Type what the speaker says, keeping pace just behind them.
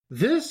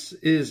This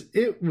is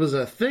It Was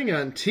a Thing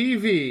on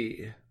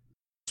TV.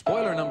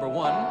 Spoiler number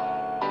one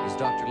is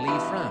Dr. Lee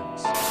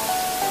frowns.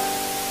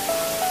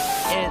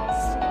 It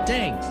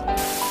stinks.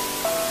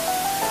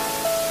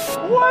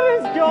 What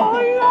is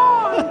going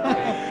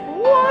on?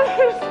 What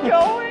is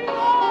going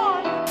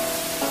on?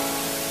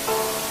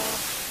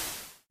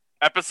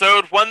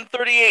 Episode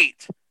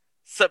 138,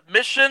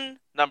 submission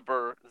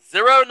number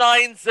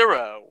 090,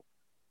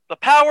 The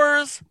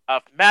Powers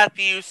of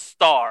Matthew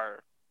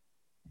Star.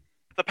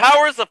 The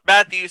Powers of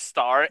Matthew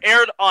Star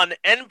aired on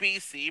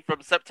NBC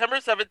from September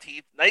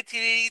 17th,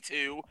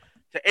 1982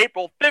 to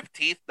April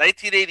 15th,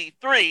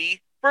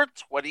 1983 for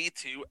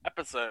 22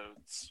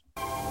 episodes.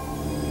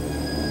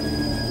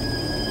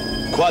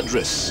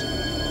 Quadris,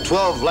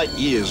 12 light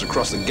years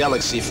across the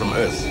galaxy from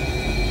Earth.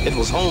 It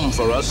was home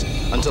for us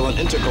until an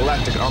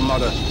intergalactic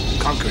armada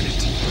conquered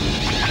it.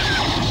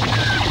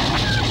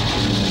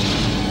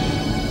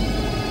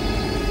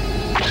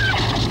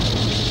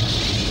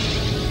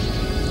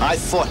 I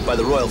fought by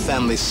the royal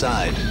family's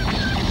side,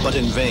 but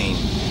in vain.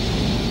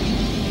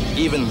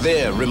 Even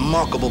their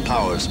remarkable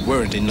powers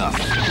weren't enough.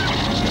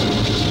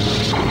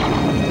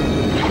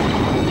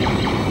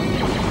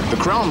 The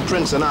Crown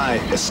Prince and I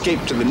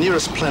escaped to the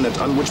nearest planet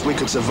on which we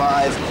could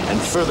survive and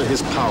further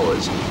his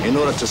powers in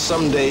order to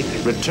someday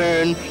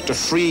return to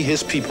free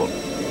his people.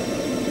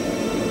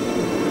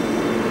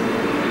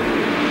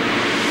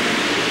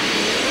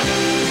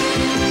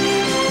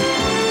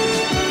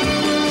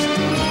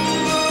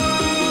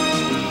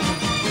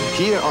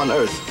 Here on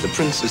Earth, the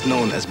prince is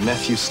known as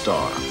Matthew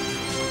Star.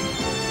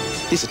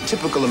 He's a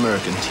typical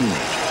American teenager.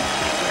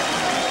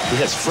 He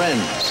has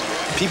friends,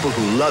 people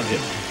who love him,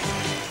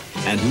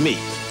 and me,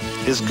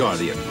 his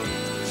guardian.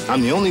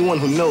 I'm the only one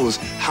who knows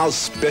how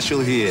special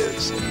he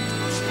is.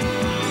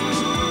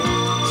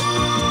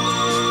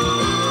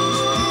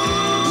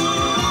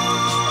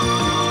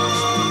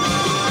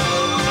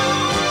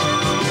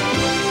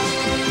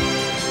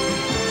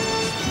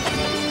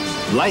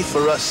 Life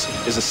for us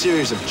is a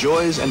series of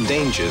joys and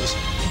dangers,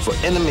 for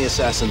enemy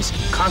assassins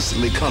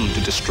constantly come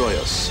to destroy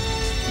us.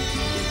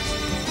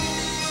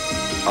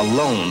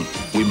 Alone,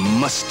 we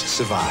must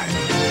survive.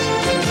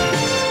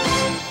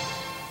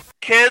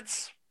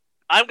 Kids,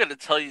 I'm going to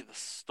tell you the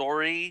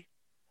story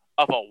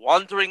of a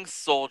wandering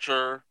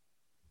soldier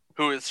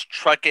who is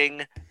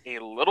trekking a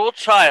little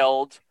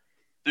child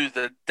through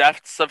the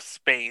depths of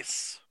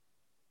space.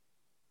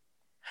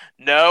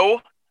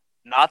 No,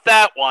 not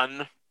that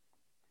one.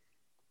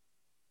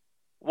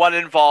 One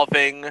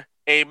involving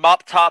a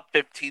mop-top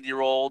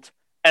 15-year-old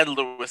and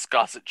Louis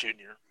Gossett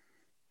Jr.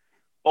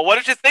 Well, what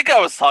did you think I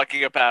was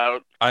talking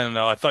about? I don't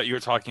know. I thought you were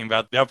talking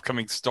about the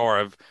upcoming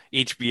star of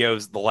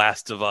HBO's The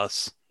Last of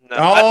Us. No,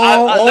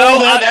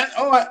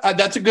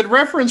 that's a good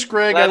reference,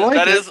 Greg. I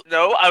like it.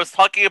 I was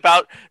talking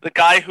about the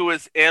guy who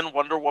was in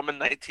Wonder Woman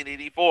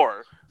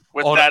 1984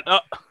 with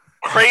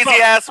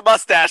crazy-ass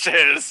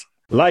mustaches.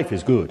 Life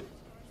is good,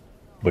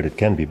 but it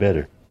can be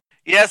better.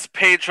 Yes,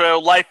 Pedro,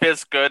 life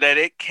is good and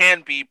it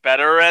can be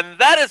better, and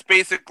that is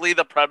basically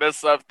the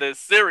premise of this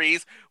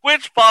series,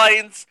 which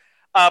finds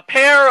a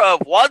pair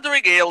of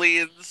wandering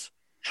aliens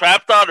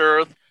trapped on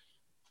Earth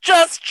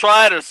just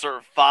try to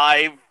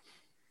survive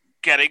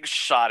getting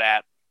shot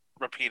at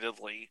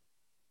repeatedly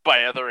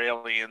by other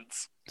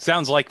aliens.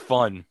 Sounds like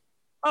fun.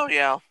 Oh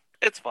yeah,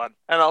 it's fun.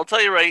 And I'll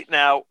tell you right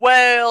now,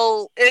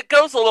 well, it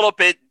goes a little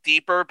bit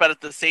deeper, but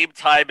at the same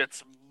time,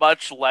 it's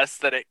much less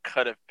than it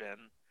could have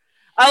been.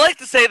 I like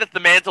to say that The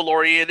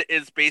Mandalorian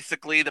is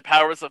basically The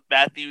Powers of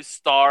Matthew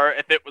Star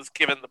if it was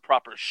given the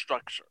proper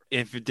structure.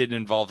 If it didn't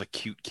involve a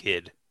cute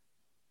kid.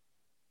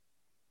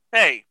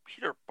 Hey,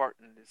 Peter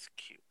Barton is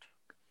cute.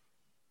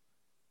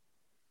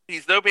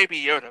 He's no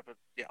Baby Yoda, but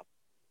yeah.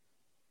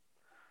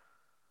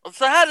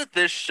 So how did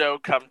this show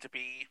come to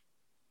be?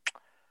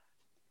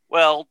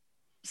 Well,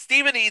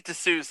 Stephen E.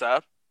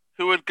 D'Souza,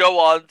 who would go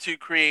on to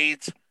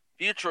create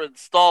future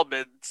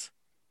installments,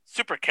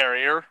 Super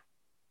Carrier,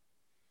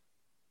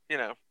 you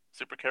know,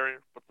 Super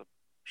Carrier with the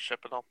ship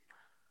and all.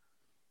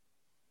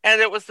 And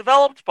it was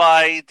developed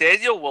by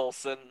Daniel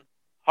Wilson,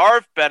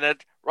 Harve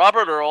Bennett,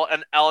 Robert Earl,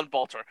 and Alan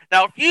Bolter.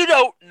 Now, if you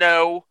don't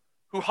know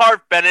who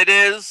Harve Bennett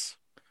is,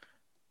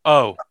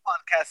 what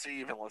podcast are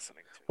you even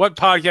listening to? What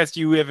podcast do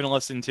you even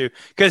listen to?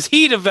 Because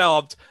he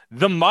developed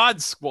The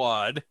Mod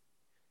Squad,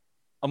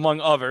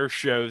 among other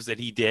shows that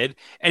he did.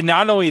 And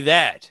not only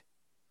that,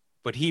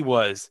 but he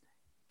was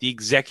the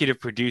executive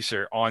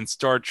producer on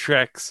Star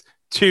Trek's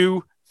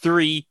 2,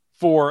 3,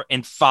 4,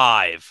 and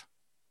 5.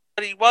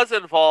 But he was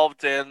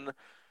involved in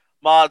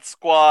Mod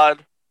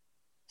Squad,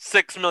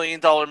 $6 Million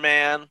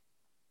Man,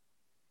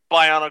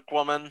 Bionic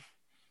Woman,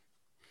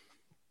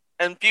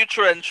 and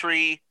future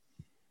entry,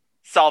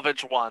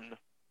 Salvage 1.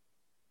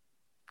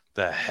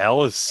 The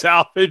hell is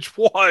Salvage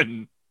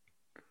 1?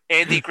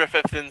 Andy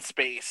Griffith in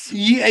space.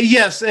 Yeah,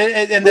 yes,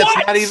 and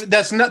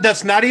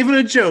that's not even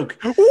a joke.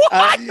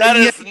 That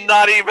is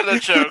not even a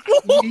joke.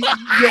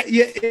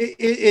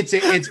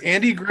 It's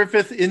Andy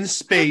Griffith in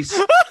space,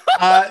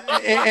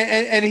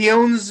 and he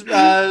owns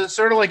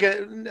sort of like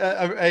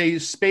a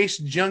space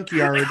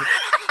junkyard,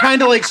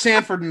 kind of like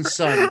Sanford and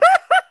Son.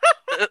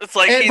 It's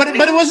like,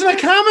 but it wasn't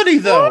a comedy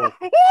though.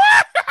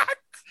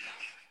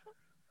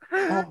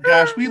 Oh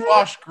gosh, we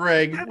lost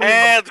Greg.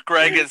 And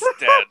Greg is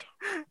dead.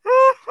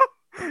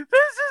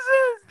 This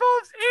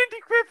involves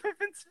Andy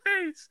Griffith in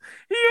space.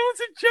 He owns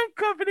a junk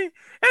company, and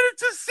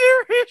it's a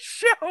serious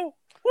show.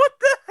 What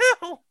the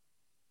hell?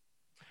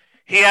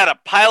 He had a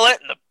pilot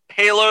and a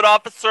payload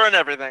officer and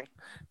everything.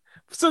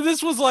 So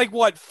this was like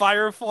what,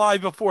 Firefly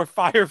before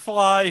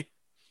Firefly?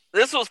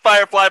 This was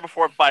Firefly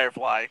before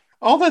Firefly.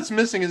 All that's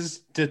missing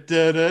is da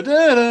da da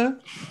da da.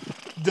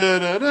 Yeah.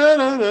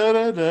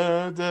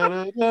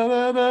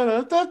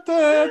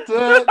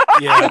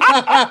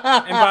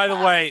 And by the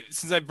way,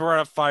 since I brought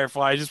up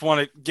Firefly, I just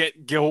want to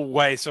get Gil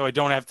away so I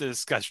don't have to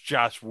discuss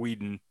Joss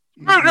Whedon.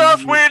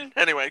 Joss Whedon.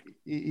 Anyway.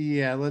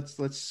 Yeah, let's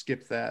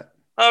skip that.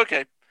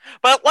 Okay.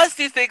 But lest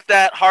you think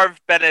that Harv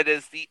Bennett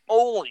is the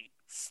only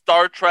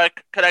Star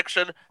Trek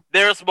connection,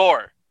 there's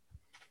more.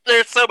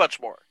 There's so much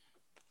more.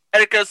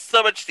 And it goes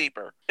so much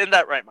deeper. Isn't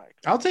that right, Mike?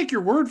 I'll take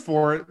your word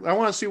for it. I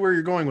want to see where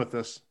you're going with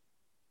this.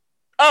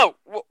 Oh,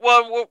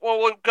 well,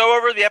 we'll go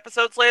over the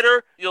episodes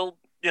later. You'll,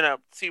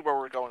 see where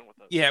we're going with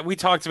this. Yeah, we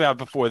talked about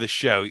before the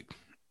show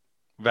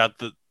about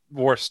the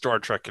more Star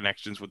Trek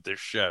connections with this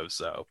show.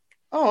 So.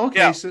 Oh, okay.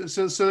 Yeah.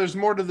 So there's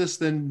more to this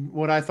than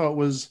what I thought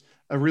was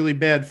a really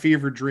bad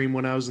fever dream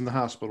when I was in the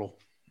hospital.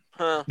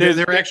 Huh.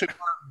 There actually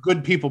are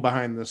good people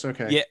behind this.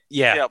 Okay.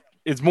 Yeah. Yep.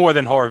 It's more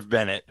than Harv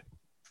Bennett.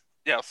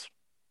 Yes.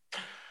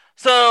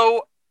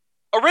 So,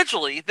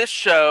 originally, this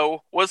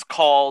show was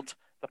called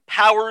The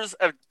Powers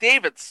of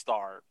David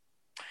Star.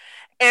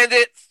 And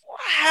it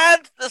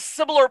had a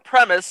similar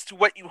premise to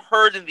what you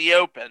heard in the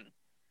open,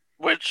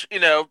 which,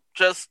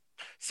 just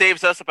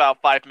saves us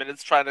about 5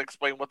 minutes trying to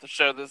explain what the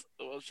show's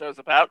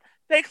about.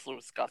 Thanks,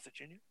 Louis Gossett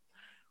Jr.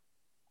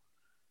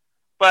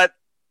 But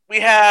we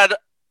had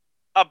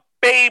a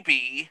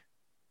baby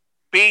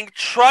being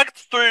trucked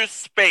through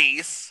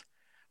space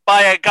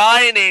by a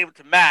guy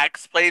named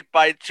Max, played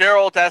by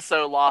Gerald S.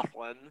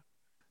 O'Loughlin.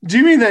 Do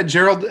you mean that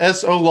Gerald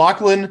S.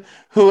 O'Loughlin,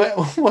 who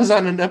was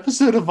on an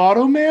episode of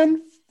Automan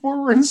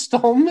former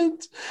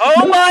installment?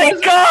 Oh my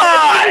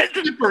God!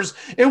 Zippers.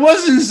 It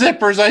wasn't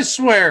Zippers, I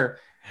swear.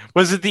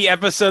 Was it the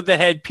episode that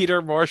had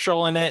Peter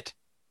Marshall in it?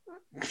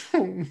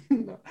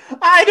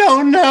 I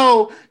don't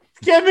know.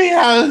 Get me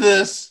out of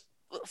this.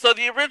 So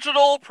the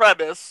original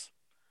premise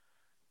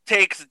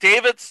takes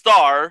David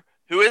Starr,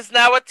 who is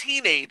now a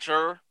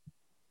teenager,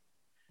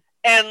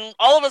 and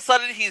all of a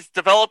sudden he's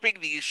developing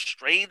these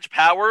strange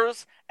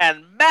powers,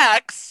 and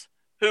Max,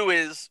 who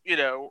is,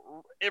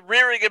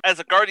 rearing him as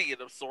a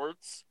guardian of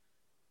sorts,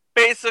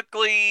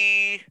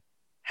 basically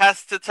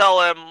has to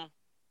tell him,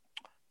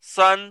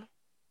 son,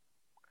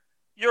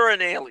 you're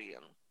an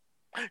alien.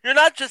 You're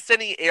not just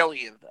any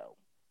alien, though.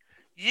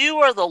 You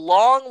are the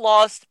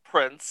long-lost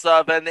prince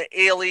of an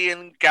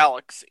alien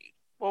galaxy.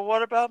 Well,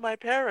 what about my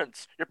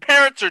parents? Your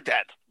parents are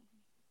dead.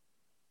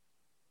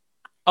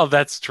 Oh,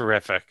 that's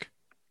terrific.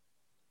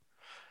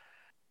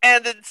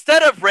 And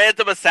instead of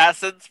random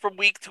assassins from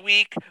week to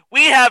week,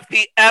 we have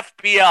the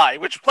FBI,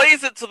 which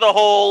plays into the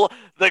whole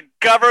the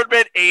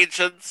government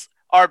agents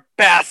are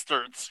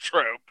bastards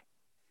trope.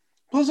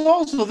 Plus,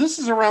 also, this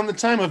is around the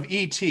time of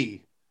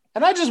E.T.,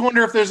 and I just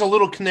wonder if there's a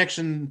little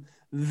connection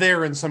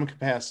there in some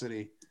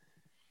capacity.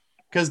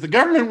 Because the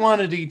government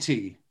wanted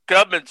E.T.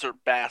 Governments are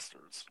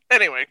bastards.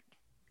 Anyway,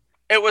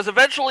 it was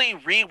eventually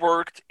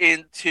reworked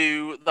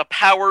into the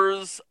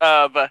powers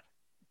of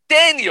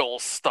Daniel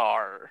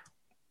Starr.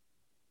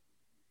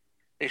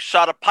 They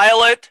shot a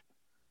pilot,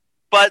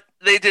 but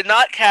they did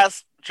not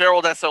cast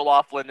Gerald S.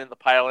 O'Loughlin in the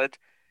pilot.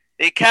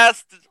 They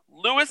cast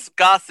Louis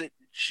Gossett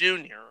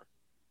Jr.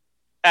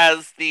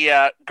 as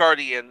the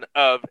guardian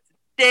of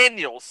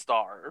Daniel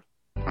Starr.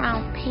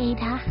 Oh,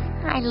 Peter,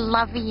 I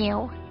love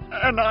you.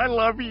 And I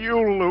love you,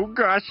 Lou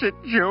Gossett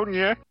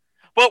Jr.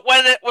 But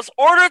when it was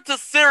ordered to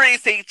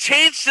series, they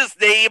changed his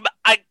name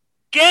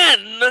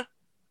again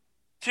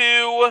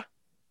to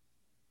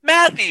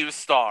Matthew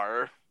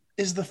Starr.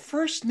 Is the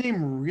first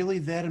name really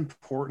that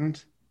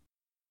important?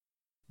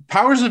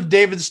 Powers of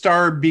David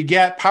Starr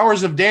begat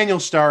Powers of Daniel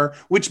Starr,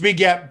 which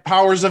begat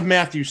Powers of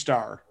Matthew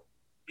Starr.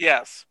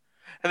 Yes.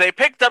 And they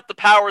picked up the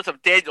powers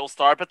of Daniel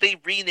Starr, but they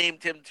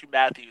renamed him to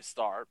Matthew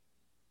Starr.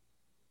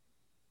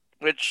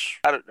 Which,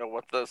 I don't know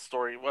what the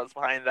story was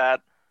behind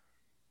that.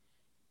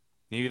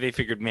 Maybe they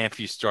figured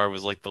Matthew Starr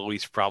was like the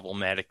least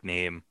problematic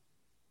name.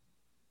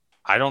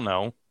 I don't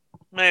know.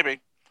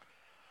 Maybe.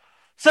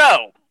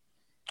 So,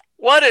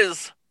 what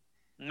is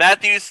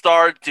Matthew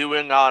Starr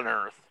doing on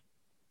Earth?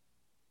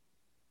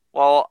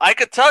 Well, I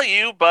could tell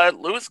you, but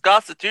Louis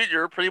Gossett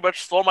Jr. pretty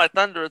much stole my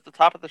thunder at the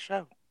top of the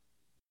show.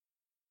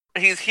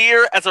 He's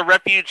here as a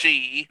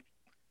refugee,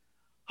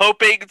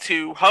 hoping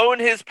to hone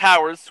his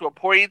powers to a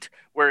point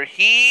where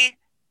he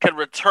can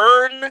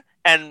return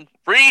and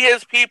free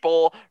his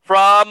people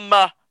from...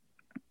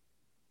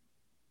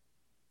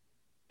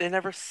 They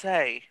never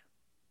say.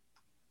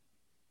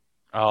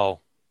 Oh.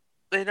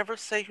 They never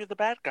say who the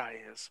bad guy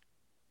is.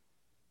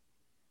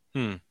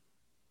 Hmm.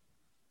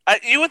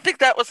 You would think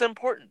that was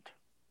important.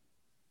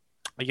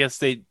 I guess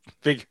they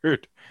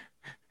figured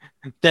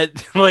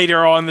that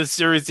later on in the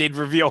series they'd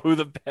reveal who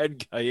the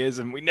bad guy is,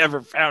 and we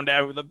never found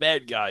out who the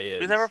bad guy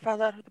is. We never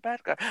found out who the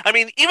bad guy... I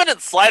mean, even in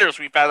Sliders,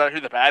 we found out who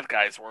the bad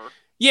guys were.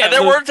 Yeah, and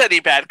there weren't any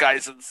bad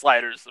guys in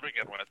Sliders to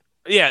begin with.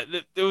 Yeah,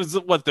 there was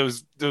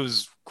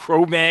those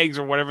Cro-Mags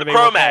or whatever they were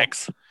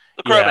Cro-Mags. called.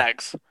 The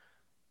Cro-Mags.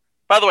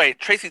 By the way,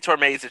 Tracy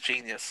Torme is a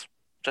genius.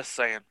 Just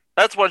saying.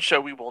 That's one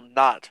show we will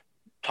not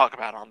talk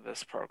about on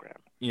this program.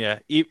 Yeah,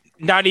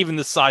 not even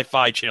the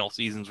Sci-Fi Channel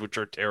seasons, which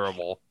are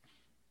terrible.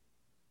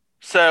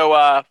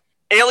 So,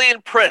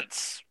 Alien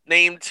Prince,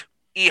 named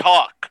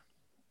E-Hawk,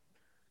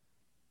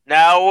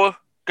 now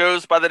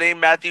goes by the name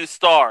Matthew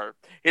Starr.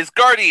 His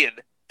guardian,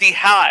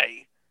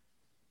 D-High,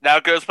 now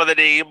goes by the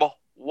name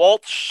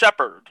Walt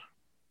Shepard.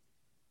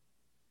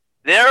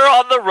 They're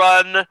on the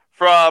run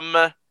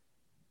from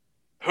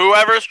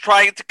whoever's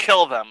trying to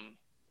kill them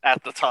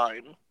at the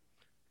time.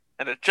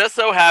 And it just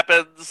so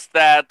happens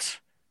that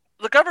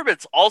the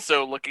government's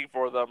also looking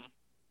for them.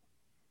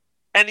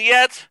 And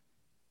yet,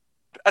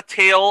 a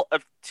tale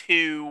of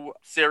two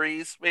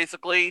series,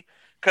 basically.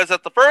 Because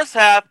at the first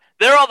half,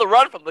 they're on the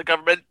run from the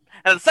government.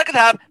 And the second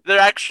half, they're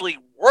actually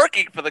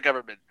working for the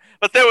government.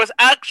 But there was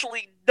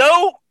actually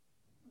no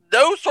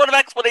sort of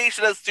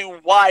explanation as to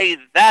why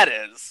that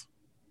is.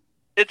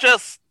 It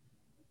just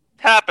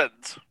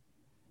happened.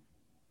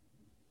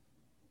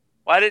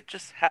 Why did it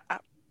just happen?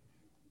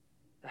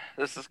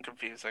 This is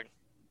confusing.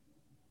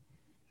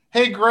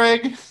 Hey,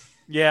 Greg.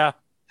 Yeah.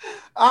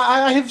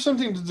 I have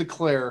something to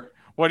declare.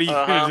 What are you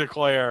going to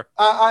declare?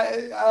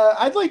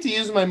 I'd like to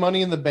use my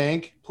money in the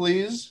bank,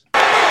 please.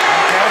 Cash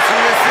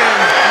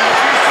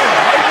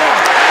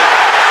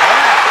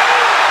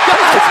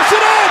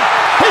it in!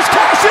 He's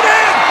cashing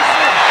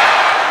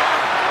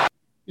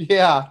in!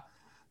 Yeah.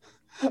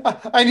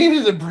 I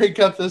needed to break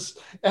up this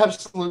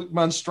absolute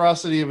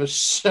monstrosity of a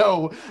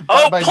show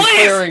by please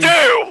declaring.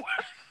 Do!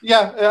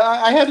 Yeah,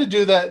 I had to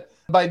do that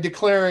by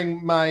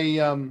declaring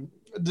my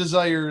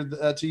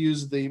desire to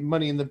use the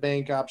money in the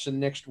bank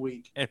option next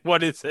week. And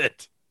what is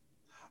it?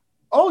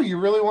 Oh, you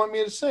really want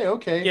me to say?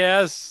 Okay.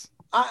 Yes.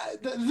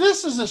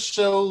 This is a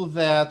show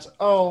that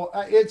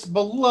it's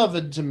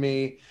beloved to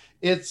me.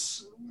 It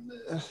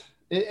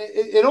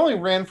only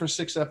ran for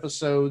 6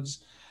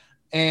 episodes,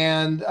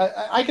 and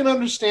I can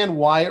understand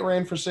why it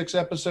ran for 6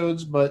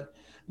 episodes, but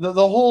the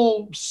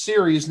whole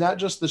series, not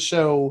just the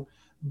show,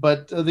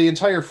 but the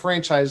entire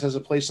franchise has a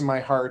place in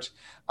my heart.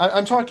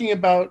 I'm talking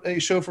about a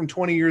show from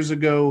 20 years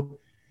ago.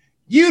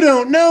 You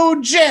Don't Know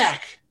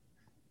Jack.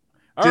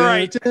 All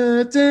right.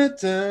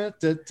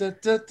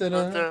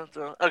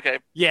 Okay.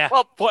 Yeah.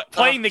 Well,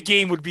 playing the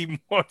game would be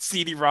more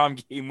CD-ROM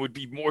game would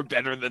be more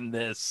better than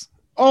this.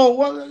 Oh,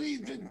 well,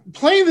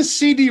 playing the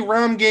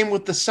CD-ROM game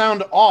with the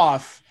sound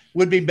off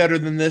would be better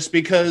than this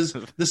because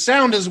the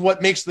sound is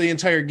what makes the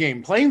entire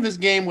game. Playing this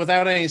game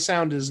without any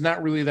sound is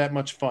not really that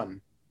much fun.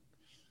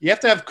 You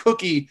have to have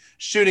Cookie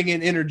shooting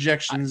in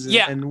interjections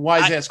and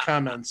wise-ass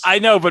comments. I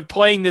know, but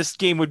playing this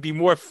game would be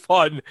more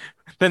fun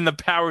than the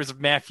powers of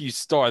Matthew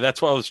Starr.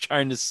 That's what I was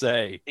trying to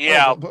say.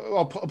 Yeah.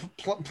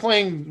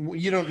 Playing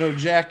You Don't Know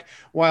Jack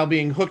while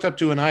being hooked up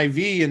to an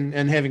IV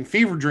and having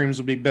fever dreams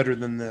would be better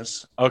than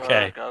this.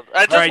 Okay.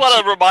 I just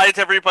want to remind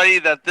everybody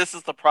that this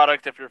is the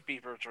product of your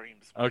fever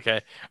dreams.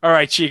 Okay. All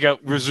right, Chica,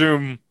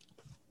 resume.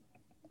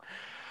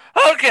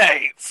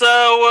 Okay,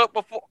 so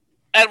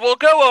we'll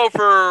go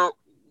over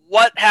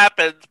what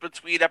happens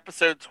between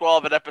episode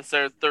 12 and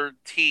episode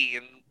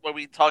 13 when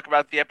we talk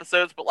about the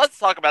episodes, but let's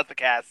talk about the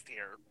cast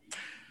here.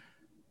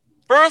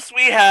 First,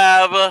 we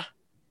have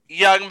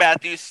young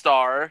Matthew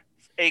Starr,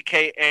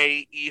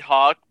 a.k.a.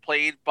 E-Hawk,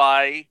 played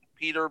by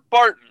Peter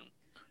Barton.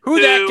 Who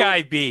that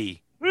guy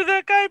be?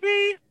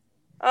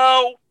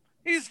 Oh,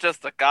 he's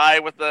just a guy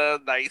with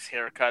a nice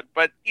haircut.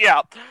 But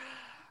yeah,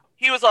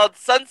 he was on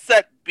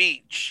Sunset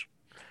Beach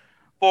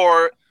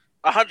for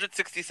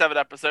 167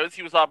 episodes.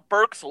 He was on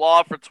Burke's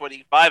Law for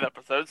 25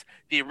 episodes,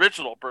 the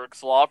original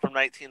Burke's Law from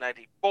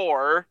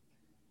 1994.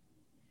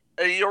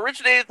 He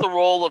originated the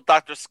role of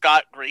Dr.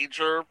 Scott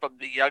Granger from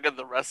The Young and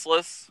the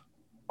Restless.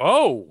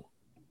 Oh.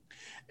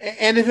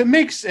 And if it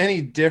makes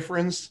any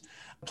difference,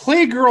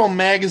 Playgirl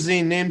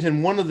magazine named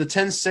him one of the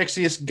 10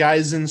 sexiest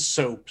guys in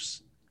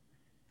soaps.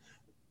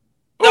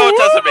 No, it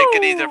doesn't make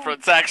any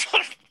difference,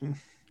 actually.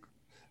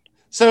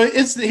 So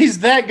he's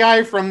that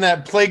guy from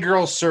that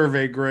Playgirl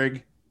survey,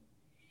 Greg.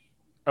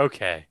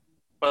 Okay.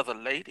 Well, the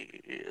lady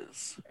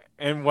is.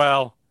 And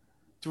well,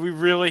 do we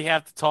really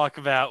have to talk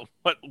about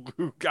what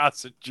Lou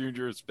Gossett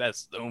Jr. is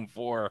best known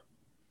for?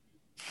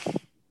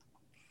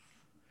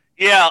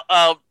 Yeah,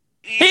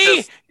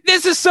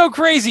 this is so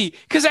crazy,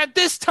 because at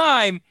this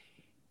time,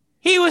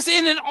 he was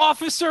in An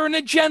Officer and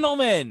a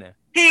Gentleman.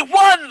 He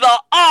won the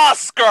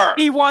Oscar!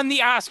 He won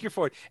the Oscar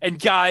for it. And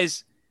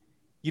guys,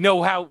 You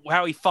know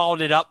how he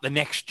followed it up the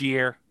next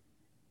year?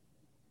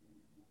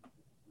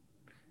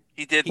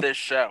 He did this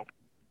show.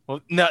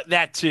 Well, no,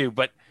 that too,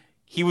 but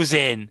he was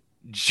in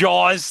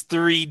Jaws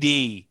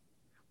 3D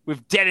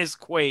with Dennis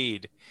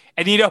Quaid.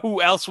 And you know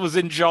who else was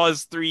in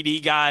Jaws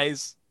 3D,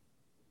 guys?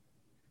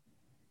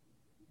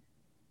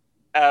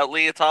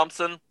 Leah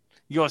Thompson.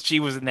 She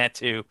was in that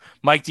too.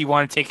 Mike, do you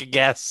want to take a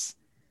guess?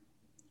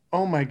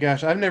 Oh my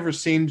gosh, I've never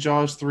seen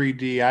Jaws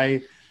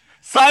 3D.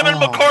 Simon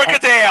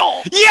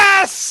McCorkadale.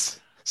 Yes!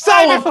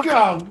 Simon Oh,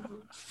 God.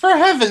 For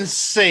heaven's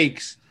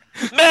sakes.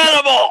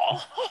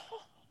 Manimal.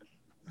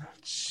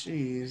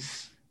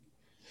 Jeez.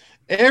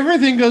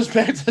 Everything goes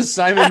back to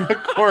Simon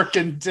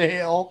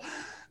McCorkadale.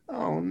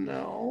 Oh,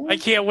 no. I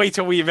can't wait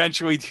till we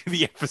eventually do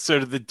the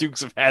episode of the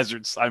Dukes of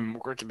Hazzard Simon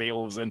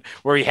McCorkadale was in,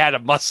 where he had a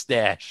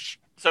mustache.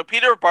 So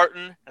Peter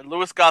Barton and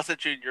Louis Gossett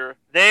Jr.,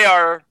 they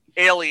are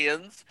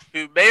aliens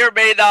who may or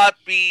may not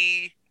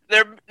be...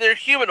 They're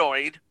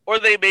humanoid, or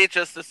they may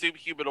just assume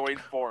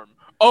humanoid form.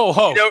 We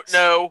don't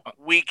know.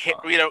 We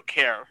don't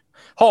care.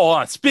 Hold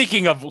on.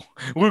 Speaking of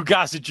Lou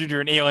Gossett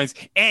Jr. and aliens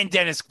and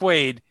Dennis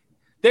Quaid,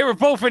 they were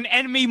both in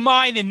Enemy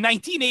Mine in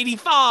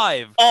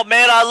 1985. Oh,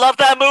 man, I love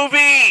that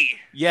movie.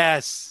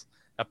 Yes.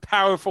 A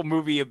powerful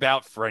movie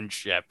about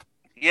friendship.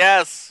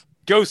 Yes.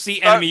 Go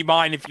see Enemy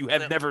Mine if you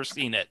have never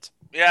seen it.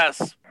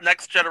 Yes.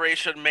 Next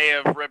Generation may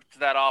have ripped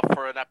that off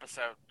for an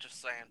episode.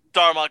 Just saying.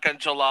 Darmok and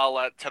Jalal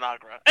at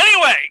Tanagra.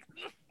 Anyway,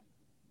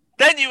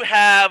 then you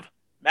have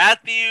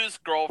Matthew's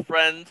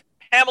girlfriend,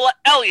 Pamela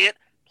Elliott,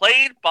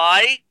 played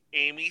by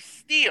Amy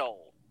Steele,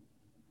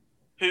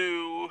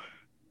 who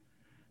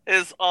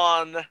is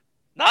on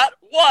not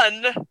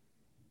one,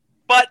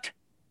 but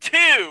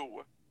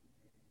 2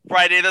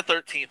 Friday the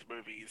 13th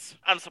movies.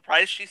 I'm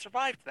surprised she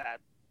survived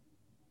that.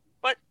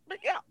 But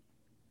yeah.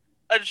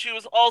 And she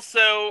was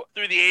also,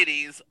 through the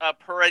 80s, a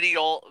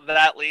perennial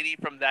that lady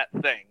from That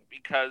Thing,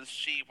 because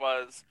she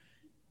was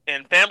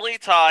in Family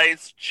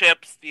Ties,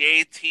 Chips, The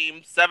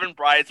A-Team, 7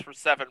 Brides for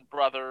 7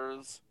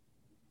 Brothers,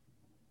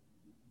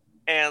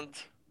 and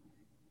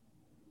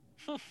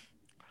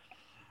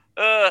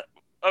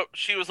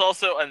she was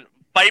also in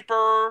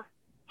Viper,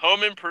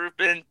 Home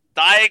Improvement,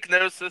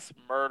 Diagnosis,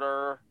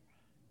 Murder.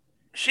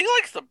 She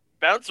likes to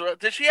bounce around.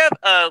 Did she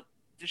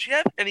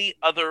have any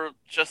other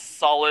just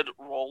solid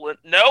role in?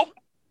 No.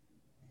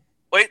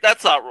 Wait,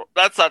 that's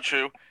not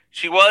true.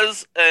 She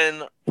was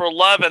in For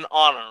Love and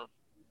Honor,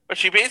 but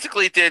she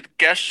basically did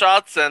guest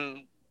shots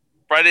and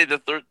Friday the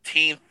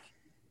 13th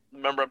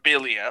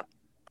memorabilia.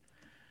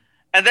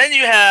 And then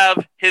you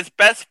have his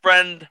best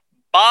friend,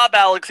 Bob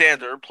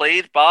Alexander,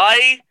 played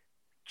by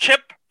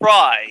Chip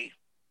Fry.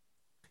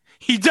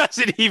 He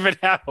doesn't even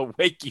have a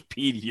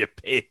Wikipedia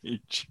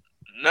page.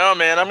 No,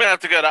 man, I'm going to have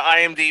to go to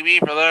IMDb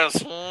for this.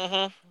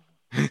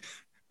 Mm-hmm.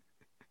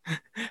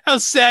 How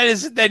sad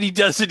is it that he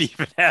doesn't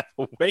even have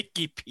a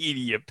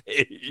Wikipedia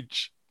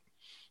page?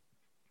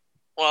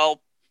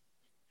 Well,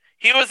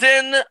 he was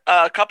in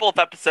a couple of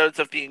episodes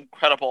of The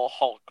Incredible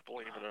Hulk,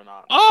 believe it or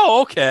not.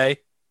 Oh, okay.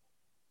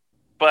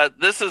 But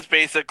this is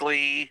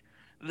basically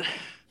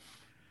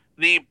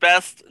the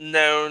best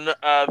known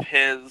of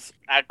his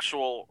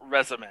actual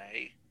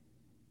resume.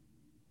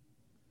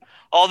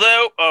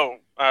 Although,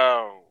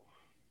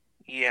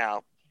 yeah.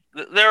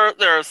 There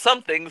are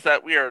some things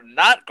that we are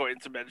not going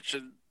to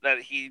mention that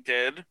he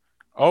did.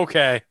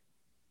 Okay.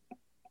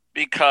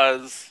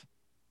 Because,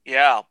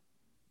 yeah.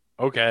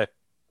 Okay.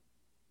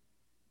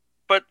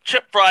 But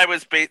Chip Fry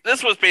was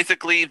this was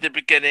basically the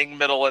beginning,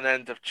 middle, and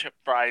end of Chip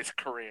Fry's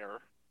career.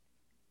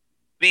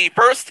 The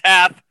first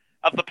half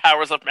of The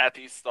Powers of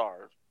Matthew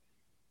Starr.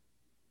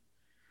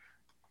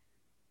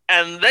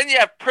 And then you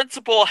have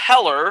Principal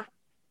Heller,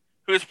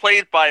 who is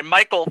played by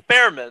Michael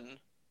Fairman.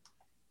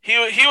 He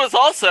was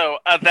also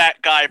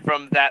that guy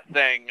from That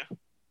Thing.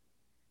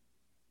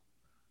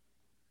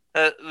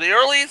 The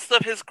earliest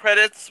of his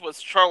credits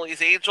was Charlie's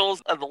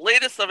Angels, and the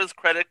latest of his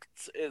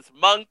credits is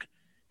Monk,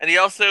 and he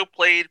also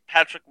played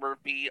Patrick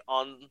Murphy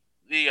on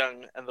The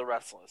Young and the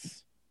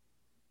Restless.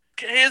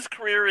 His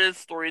career is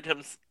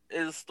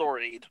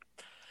storied.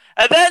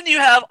 And then you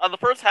have, on the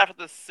first half of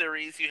this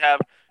series, you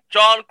have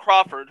John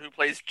Crawford, who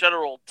plays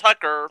General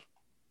Tucker,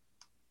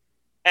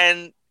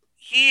 and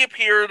he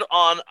appeared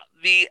on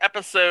the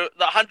episode,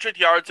 the 100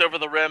 Yards Over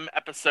the Rim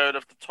episode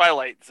of The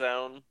Twilight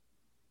Zone,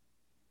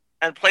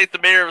 and played the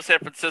mayor of San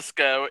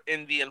Francisco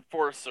in The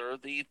Enforcer,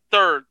 the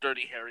third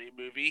Dirty Harry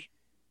movie.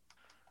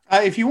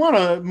 If you want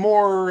a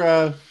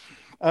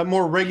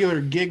more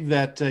regular gig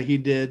that he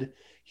did,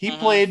 he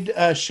played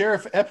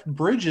Sheriff Ep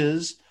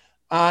Bridges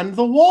on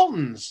The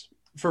Waltons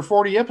for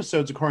 40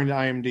 episodes, according to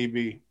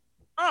IMDb.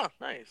 Oh,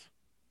 nice.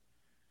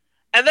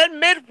 And then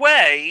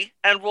midway,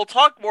 and we'll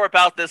talk more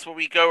about this when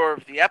we go over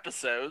the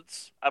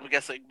episodes. I'm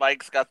guessing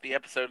Mike's got the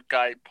episode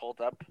guide pulled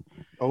up.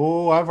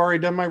 Oh, I've already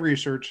done my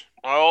research.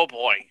 Oh,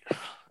 boy.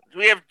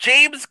 We have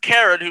James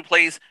Karen, who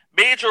plays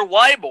Major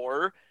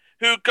Wymore,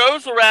 who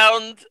goes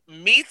around,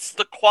 meets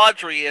the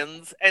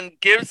Quadrians,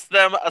 and gives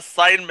them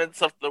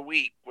assignments of the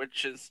week,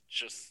 which is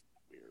just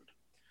weird.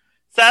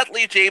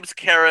 Sadly, James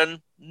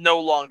Karen no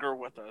longer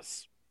with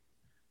us.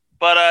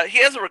 but he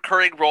has a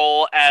recurring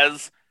role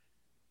as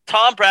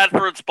Tom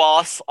Bradford's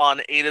boss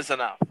on 8 is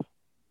Enough.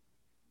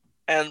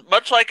 And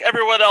much like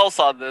everyone else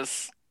on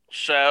this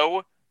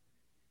show,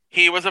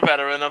 he was a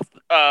veteran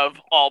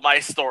of All My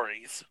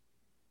Stories.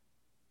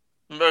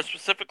 More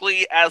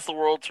specifically, As the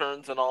World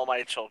Turns and All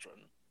My Children.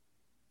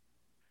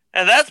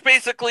 And that's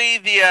basically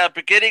the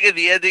beginning and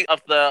the ending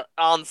of the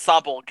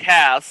ensemble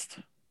cast.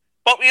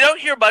 But we don't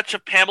hear much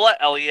of Pamela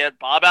Elliott,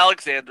 Bob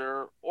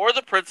Alexander, or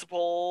the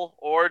principal,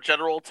 or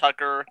General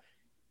Tucker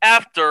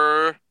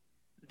after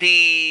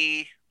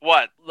the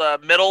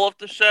middle of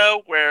the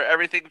show, where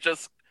everything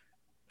just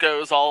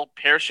goes all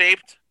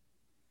pear-shaped.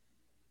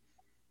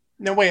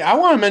 Now, wait, I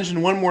want to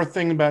mention one more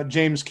thing about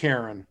James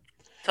Karen.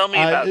 Tell me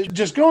about it.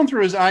 Just going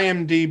through his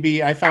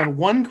IMDb, I found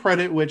one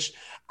credit which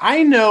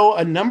I know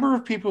a number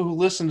of people who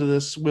listen to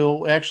this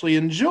will actually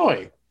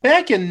enjoy.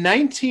 Back in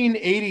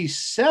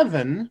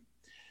 1987,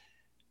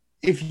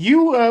 if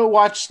you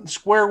watch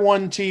Square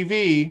One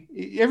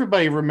TV,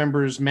 everybody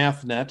remembers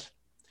MathNet.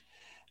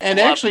 And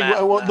actually,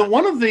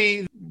 one of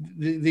the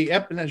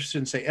I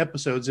shouldn't say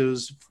episodes, it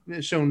was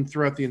shown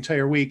throughout the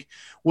entire week,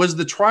 was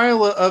the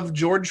trial of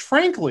George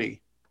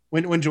Frankley.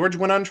 When George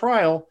went on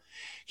trial,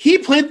 he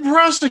played the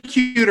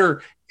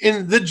prosecutor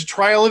in the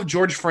trial of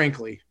George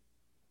Frankley.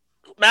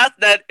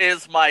 MathNet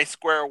is my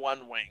Square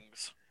One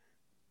wings.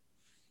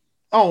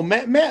 Oh,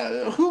 Matt,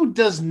 who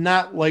does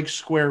not like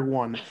Square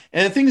One?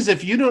 And the thing is,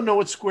 if you don't know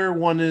what Square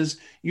One is,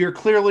 you're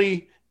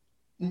clearly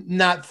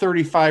not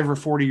 35 or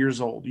 40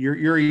 years old.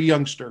 You're a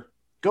youngster.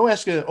 Go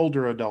ask an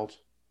older adult.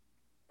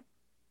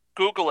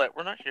 Google it.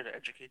 We're not here to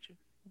educate you.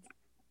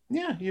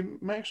 Yeah, you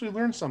might actually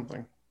learn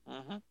something.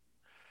 Mm-hmm.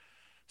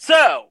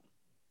 So,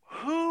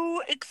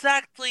 who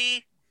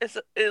exactly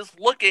is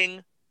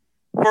looking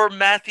for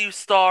Matthew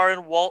Starr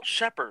and Walt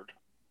Shepard?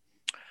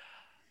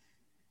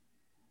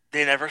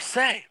 They never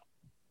say.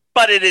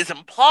 But it is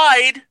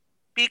implied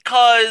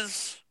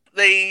because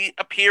they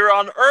appear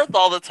on Earth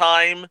all the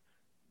time,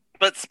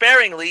 but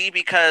sparingly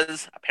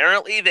because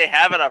apparently they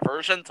have an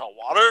aversion to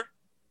water.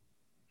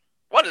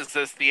 What is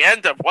this, the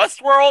end of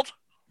Westworld?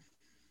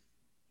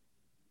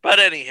 But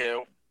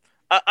anywho,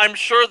 I'm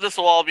sure this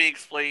will all be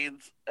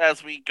explained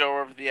as we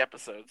go over the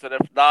episodes, and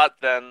if not,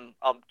 then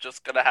I'm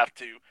just going to have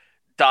to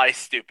die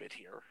stupid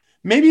here.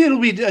 Maybe it'll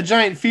be a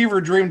giant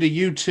fever dream to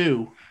you,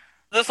 too.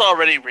 This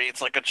already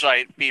reads like a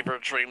giant fever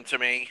dream to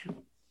me.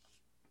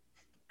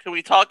 Can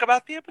we talk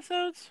about the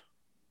episodes?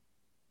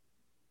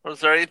 Or is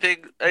there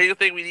anything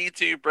we need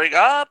to bring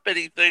up?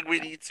 Anything we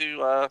need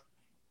to...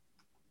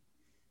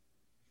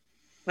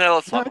 No,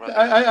 let's talk about it.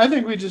 I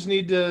think we just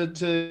need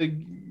to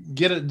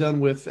get it done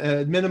with,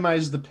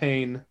 minimize the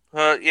pain.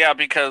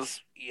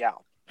 Because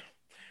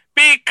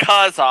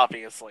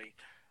obviously.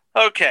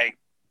 Okay,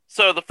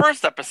 so the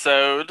first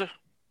episode...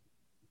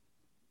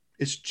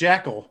 It's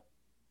Jackal.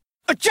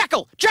 A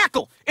jackal!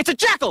 Jackal! It's a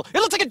jackal! It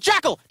looks like a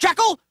jackal!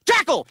 Jackal!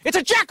 Jackal! It's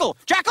a jackal!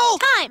 Jackal!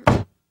 Time!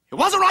 It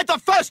wasn't right the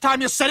first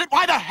time you said it.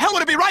 Why the hell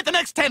would it be right the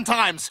next 10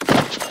 times?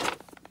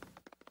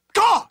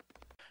 God!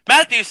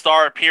 Matthew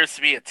Starr appears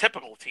to be a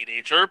typical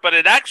teenager, but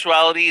in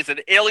actuality is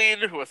an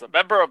alien who is a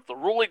member of the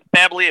ruling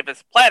family of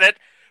his planet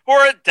who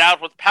are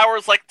endowed with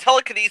powers like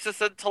telekinesis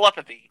and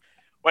telepathy.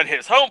 When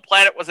his home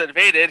planet was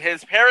invaded,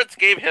 his parents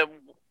gave him,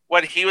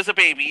 when he was a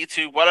baby,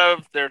 to one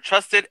of their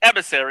trusted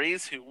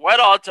emissaries who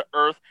went on to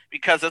Earth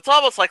because it's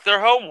almost like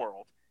their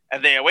homeworld,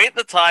 and they await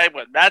the time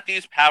when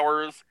Matthew's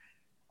powers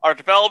are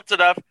developed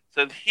enough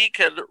so that he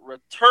can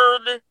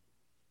return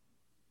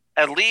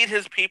and lead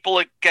his people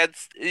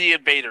against the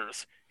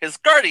invaders. His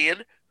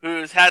guardian,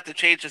 who's had to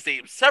change his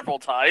name several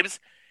times,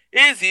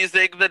 is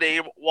using the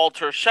name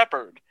Walter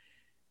Shepard.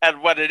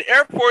 And when an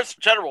Air Force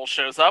general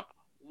shows up,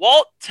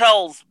 Walt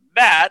tells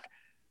Matt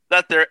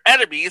that their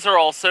enemies are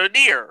also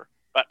near.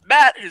 But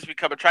Matt, who's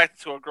become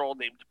attracted to a girl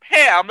named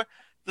Pam,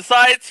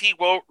 decides he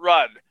won't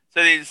run.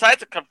 So they decide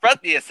to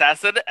confront the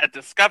assassin and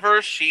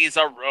discover she's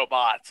a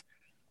robot.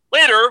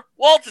 Later,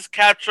 Walt is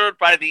captured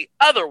by the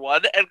other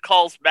one and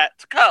calls Matt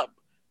to come,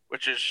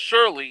 which is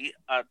surely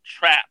a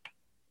trap.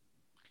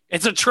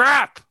 It's a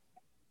trap!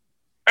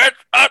 It's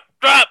a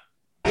trap!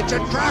 It's a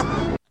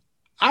trap!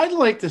 I'd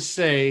like to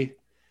say,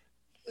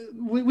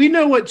 we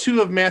know what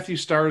two of Matthew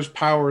Starr's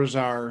powers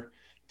are,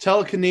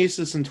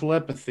 telekinesis and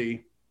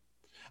telepathy.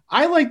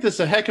 I like this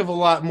a heck of a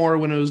lot more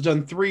when it was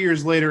done 3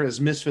 years later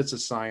as Misfits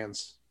of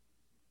Science.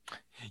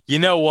 You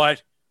know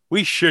what?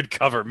 We should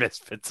cover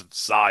Misfits of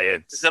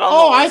Science. Is it on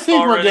the list I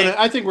think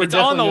already? we're It's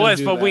definitely on the gonna list,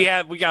 do but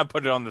that. we gotta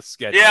put it on the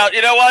schedule. Yeah,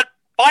 you know what?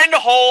 Find a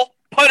hole,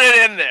 put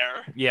it in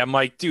there. Yeah,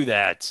 Mike, do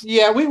that.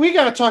 Yeah, we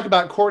got to talk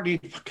about Courtney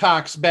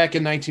Cox back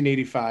in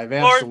 1985.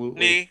 Absolutely.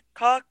 Courtney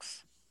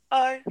Cox,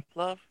 I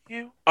love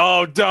you.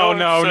 Oh,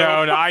 no. so-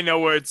 I know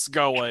where it's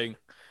going.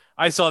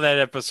 I saw that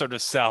episode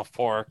of South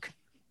Park.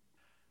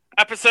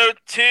 Episode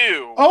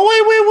 2.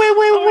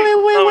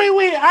 Oh,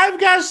 wait. I've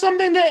got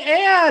something to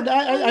add.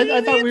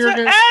 I thought we were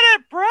going to add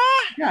it, bruh.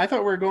 Yeah, I thought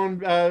we were going.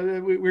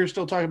 We were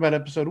still talking about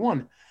episode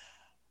 1.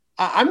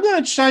 I'm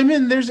going to chime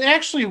in. There's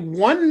actually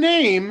one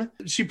name.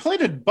 She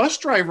played a bus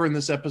driver in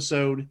this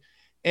episode,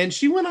 And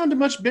she went on to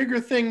much bigger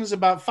things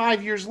about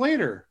 5 years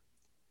later.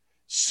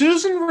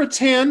 Susan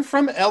Rattan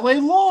from LA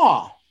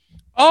Law.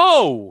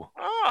 Oh!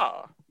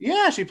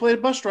 Yeah, she played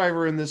a bus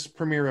driver in this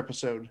premiere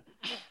episode.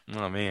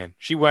 Oh, man.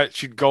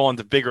 She'd go on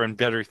to bigger and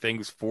better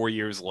things 4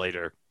 years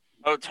later.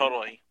 Oh,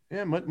 totally.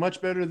 Yeah,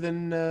 much better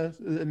than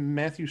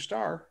Matthew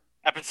Starr.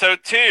 Episode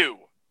 2,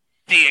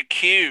 The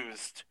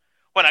Accused.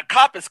 When a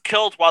cop is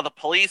killed while the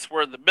police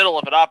were in the middle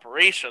of an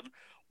operation,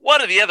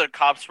 one of the other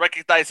cops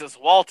recognizes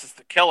Walt as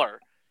the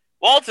killer.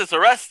 Walt is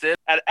arrested,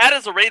 and at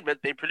his arraignment,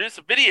 they produce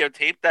a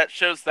videotape that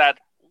shows that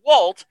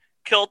Walt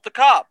killed the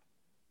cop.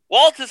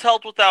 Walt is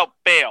held without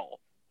bail.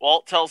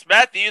 Walt tells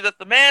Matthew that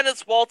the man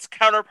is Walt's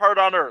counterpart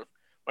on Earth.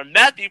 When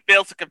Matthew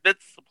fails to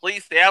convince the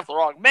police they have the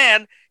wrong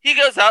man, he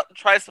goes out and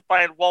tries to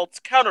find Walt's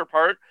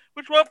counterpart,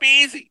 which won't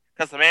be easy,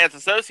 because the man's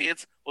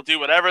associates will do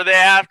whatever they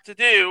have to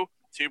do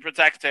to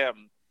protect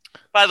him.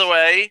 By the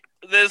way,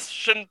 this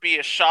shouldn't be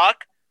a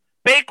shock.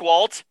 Fake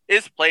Walt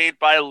is played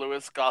by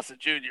Louis Gossett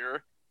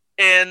Jr.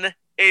 in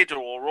a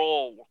dual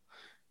role.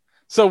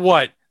 So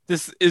what?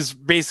 This is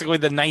basically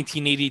the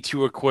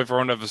 1982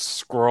 equivalent of a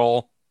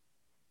Skrull.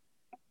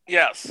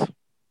 Yes.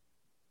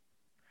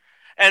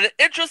 An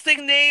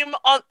interesting name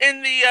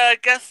in the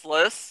guest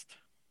list,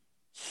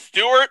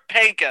 Stuart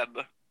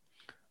Pankin.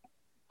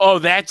 Oh,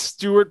 that's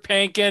Stuart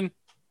Pankin?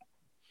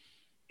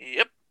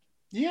 Yep.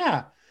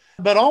 Yeah.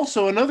 But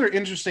also another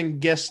interesting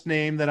guest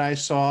name that I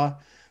saw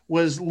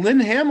was Lynn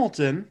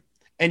Hamilton.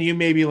 And you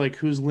may be like,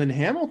 who's Lynn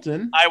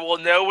Hamilton? I will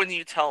know when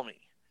you tell me.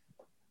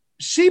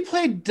 She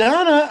played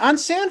Donna on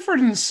Sanford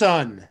and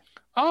Son.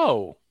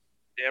 Oh.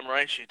 Damn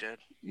right she did.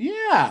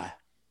 Yeah.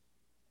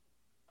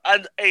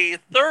 And a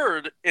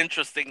third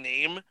interesting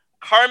name,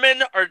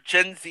 Carmen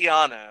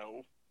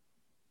Argenziano,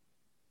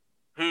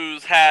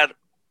 who's had,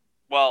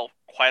 well,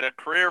 quite a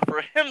career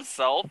for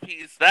himself.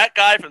 He's that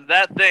guy from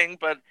That Thing,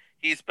 but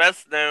he's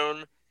best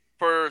known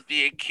for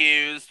The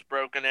Accused,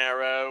 Broken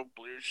Arrow,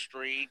 Blue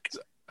Streak.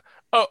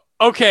 Oh,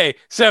 okay.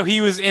 So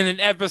he was in an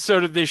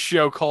episode of this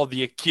show called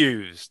The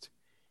Accused.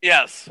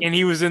 Yes. And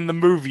he was in the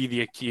movie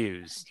The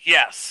Accused.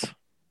 Yes.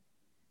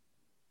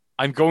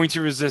 I'm going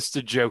to resist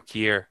a joke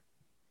here.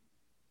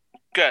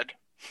 Good.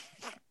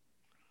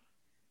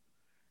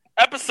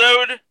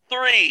 Episode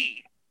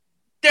 3,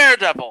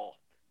 Daredevil.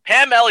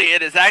 Pam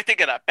Elliott is acting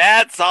in a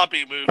bad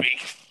zombie movie.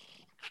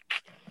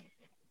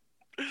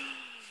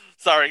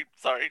 Sorry.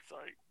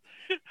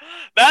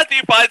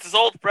 Matthew finds his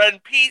old friend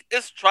Pete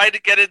is trying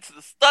to get into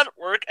the stunt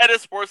work and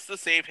is forced to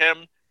save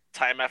him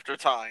time after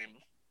time.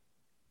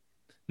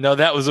 No,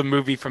 that was a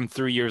movie from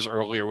 3 years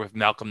earlier with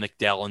Malcolm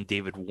McDowell and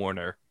David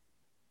Warner.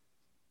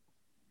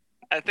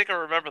 I think I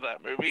remember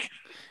that movie.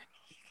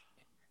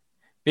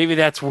 Maybe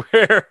that's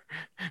where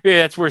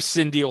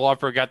Cyndi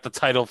Lauper got the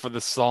title for the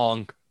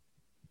song.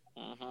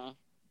 Mm-hmm.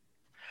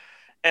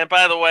 And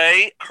by the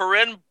way,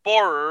 Corinne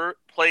Bohrer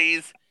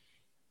plays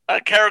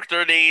a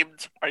character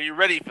named, are you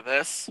ready for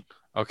this?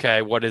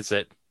 Okay, what is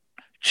it?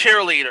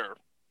 Cheerleader.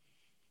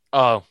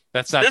 Oh,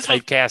 that's not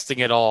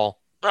typecasting at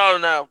all. Oh,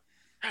 no.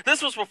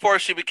 This was before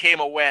she became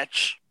a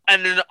witch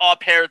and an au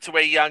pair to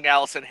a young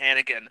Allison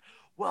Hannigan.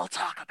 We'll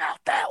talk about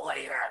that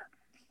later.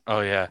 Oh,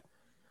 yeah.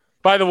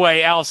 By the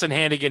way, Allison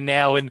Hannigan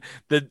now in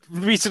the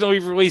recently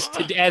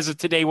released, as of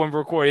today when we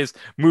record his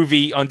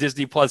movie on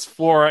Disney Plus,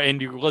 Flora and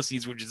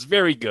Ulysses, which is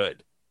very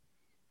good.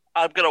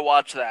 I'm going to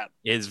watch that.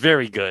 It's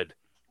very good.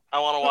 I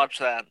want to watch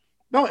that.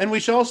 No, and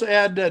we should also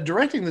add,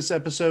 directing this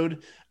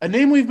episode, a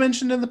name we've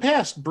mentioned in the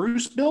past,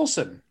 Bruce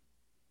Bilson.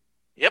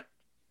 Yep.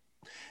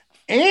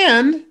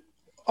 And,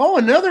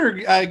 another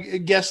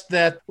guest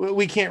that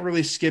we can't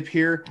really skip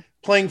here,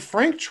 playing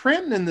Frank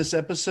Trenton in this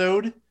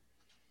episode,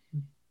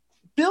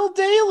 Bill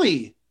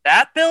Daly.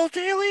 That Bill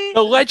Daly?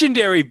 The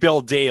legendary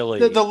Bill Daly.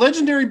 The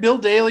legendary Bill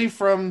Daly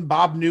from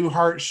Bob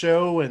Newhart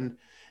Show and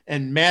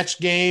Match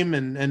Game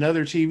and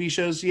other TV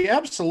shows. Yeah,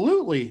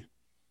 absolutely.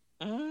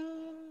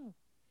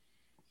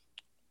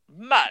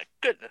 My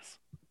goodness.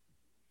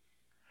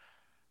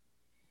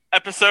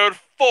 Episode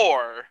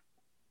 4,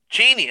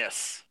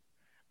 Genius.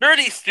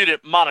 Nerdy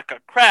student Monica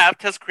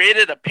Kraft has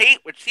created a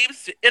paint which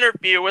seems to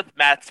interfere with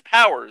Matt's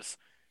powers.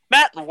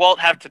 Matt and Walt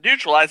have to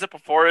neutralize it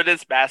before it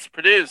is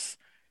mass-produced.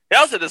 They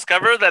also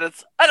discover that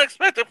it's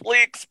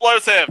unexpectedly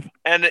explosive.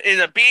 And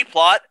in a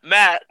B-plot,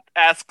 Matt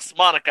asks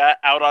Monica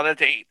out on a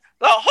date.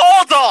 Now,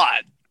 hold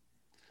on!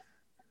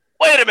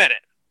 Wait a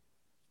minute.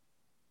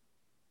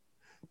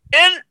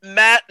 Isn't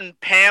Matt and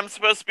Pam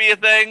supposed to be a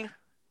thing?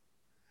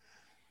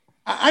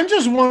 I'm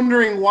just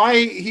wondering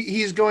why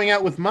he's going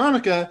out with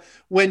Monica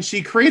when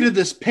she created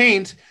this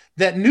paint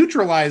that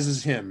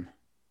neutralizes him.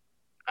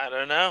 I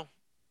don't know.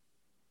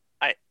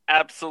 I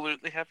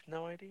absolutely have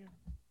no idea.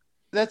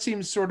 That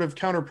seems sort of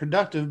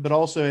counterproductive, but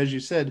also, as you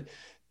said,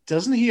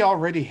 doesn't he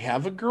already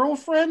have a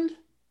girlfriend?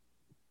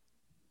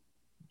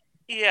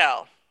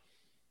 Yeah.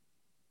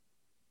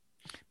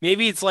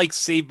 Maybe it's like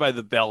Saved by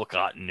the Bell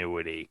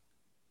continuity.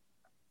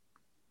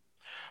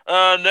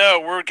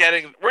 No, we're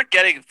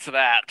getting to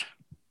that.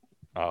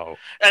 Oh.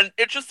 An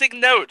interesting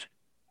note: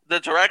 the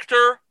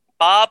director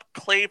Bob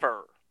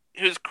Claver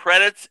whose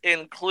credits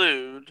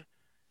include,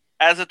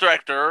 as a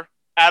director,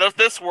 Out of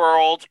This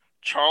World,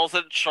 Charles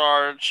in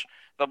Charge,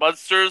 The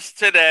Monsters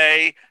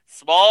Today,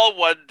 Small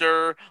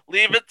Wonder,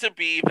 Leave It to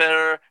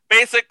Beaver,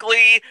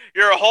 basically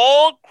your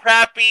whole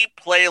crappy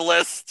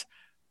playlist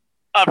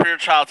of your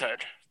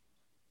childhood.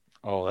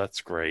 Oh,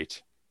 that's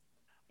great.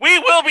 We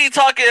will be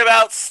talking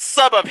about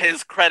some of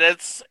his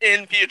credits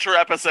in future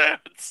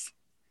episodes.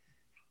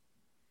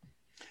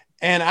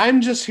 And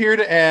I'm just here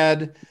to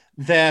add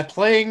that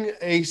playing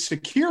a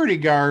security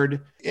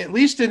guard, at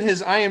least in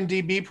his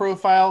IMDb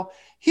profile,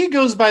 he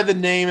goes by the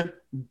name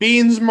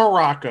Beans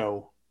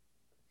Morocco.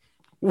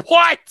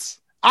 What?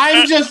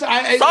 I'm just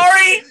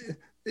sorry.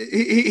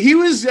 He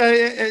was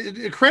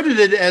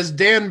credited as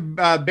Dan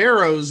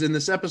Barrows in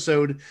this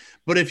episode,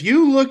 but if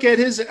you look at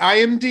his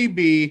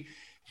IMDb,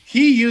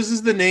 he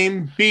uses the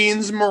name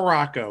Beans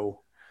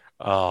Morocco.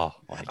 Oh,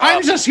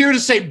 I'm just here to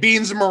say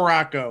Beans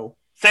Morocco.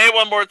 Say it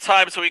one more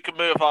time so we can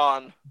move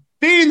on.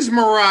 Beans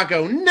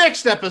Morocco.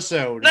 Next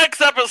episode.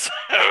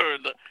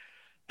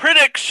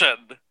 Prediction.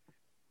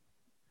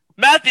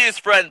 Matthew's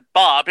friend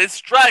Bob is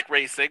drag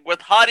racing with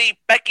hottie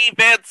Becky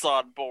Vance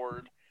on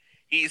board.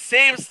 He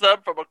saves them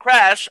from a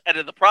crash and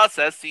in the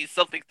process sees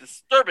something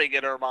disturbing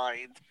in her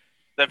mind.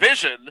 The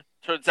vision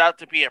turns out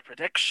to be a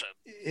prediction.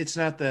 It's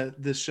not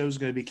that this show's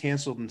going to be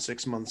canceled in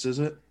 6 months, is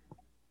it?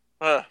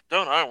 Don't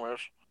I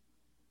wish.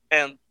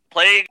 And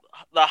playing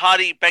the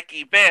hottie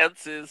Becky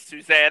Vance is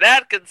Suzanne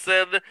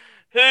Atkinson,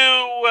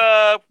 who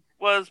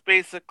was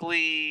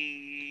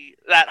basically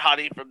that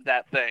hottie from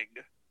That Thing.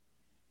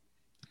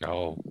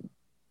 Oh.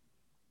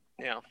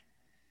 Yeah.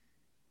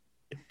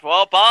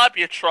 Well, Bob,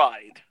 you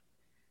tried.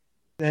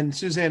 And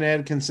Suzanne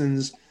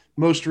Atkinson's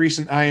most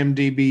recent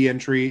IMDb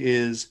entry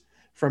is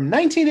from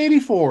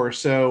 1984,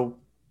 so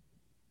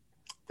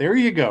there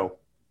you go.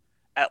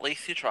 At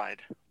least you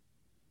tried.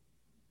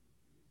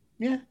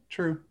 Yeah,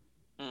 true.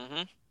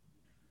 Mm-hmm.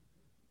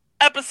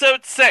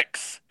 Episode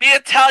 6, The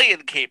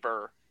Italian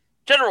Caper.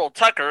 General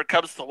Tucker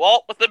comes to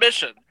Walt with a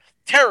mission.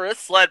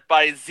 Terrorists led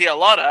by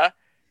Zialana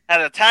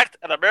had attacked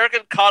an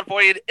American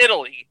convoy in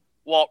Italy.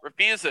 Walt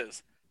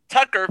refuses.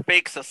 Tucker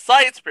fakes a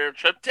science fair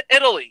trip to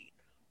Italy.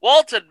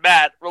 Walt and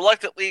Matt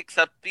reluctantly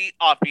accept the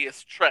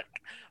obvious trick.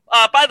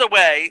 By the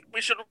way,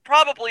 we should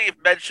probably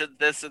have mentioned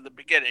this in the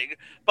beginning,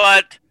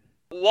 but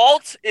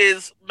Walt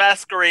is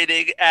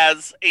masquerading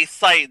as a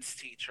science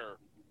teacher,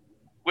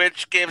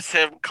 which gives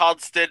him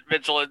constant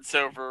vigilance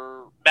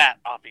over Matt,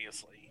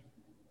 obviously.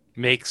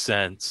 Makes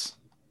sense.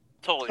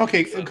 Totally.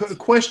 Okay,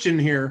 question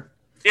here.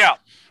 Yeah.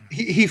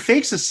 He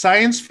fakes a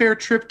science fair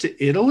trip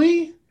to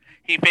Italy?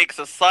 He fakes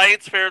a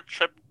science fair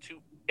trip to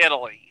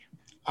Italy.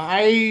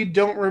 I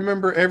don't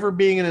remember ever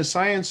being in a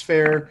science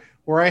fair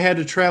where I had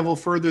to travel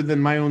further than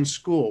my own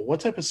school. What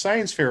type of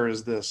science fair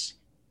is this?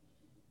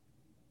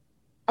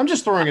 I'm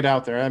just throwing it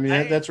out there. I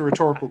mean, that's a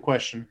rhetorical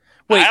question.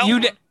 Wait,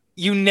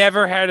 you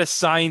never had a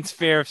science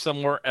fair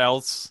somewhere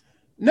else?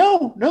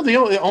 No.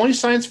 The only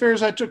science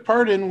fairs I took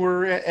part in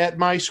were at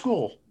my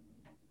school.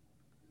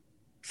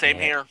 Same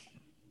here.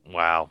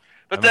 Wow.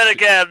 But then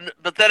again,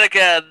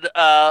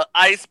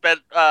 I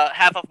spent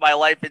half of my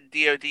life in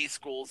DoD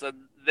schools, and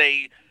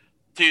they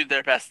do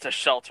their best to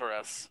shelter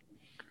us.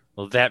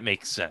 Well, that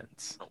makes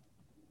sense.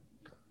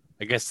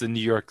 I guess the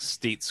New York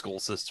State school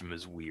system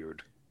is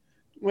weird.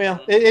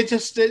 Well, it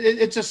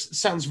just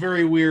sounds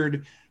very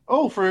weird.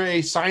 Oh, for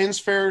a science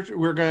fair,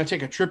 we're going to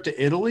take a trip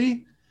to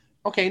Italy?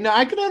 Okay, now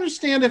I can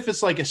understand if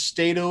it's like a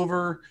state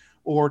over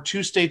or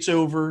 2 states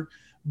over,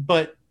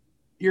 but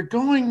you're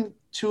going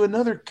to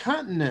another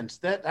continent.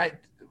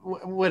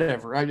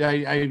 Whatever. I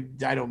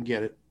don't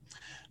get it.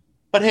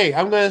 But hey,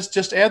 I'm going to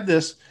just add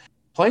this.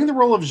 Playing the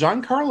role of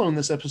Giancarlo in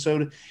this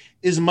episode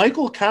is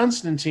Michael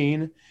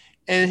Constantine,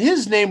 and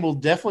his name will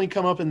definitely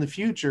come up in the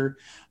future.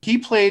 He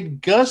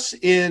played Gus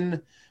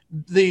in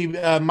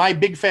the My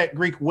Big Fat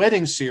Greek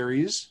Wedding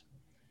series.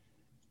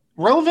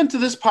 Relevant to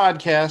this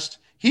podcast,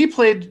 he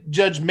played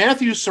Judge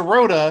Matthew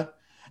Sirota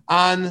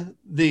on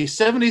the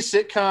 70s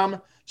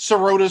sitcom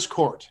Sirota's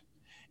Court.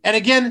 And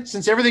again,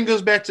 since everything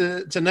goes back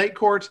to Night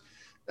Court,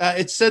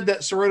 it's said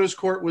that Sirota's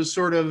Court was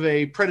sort of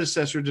a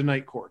predecessor to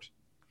Night Court.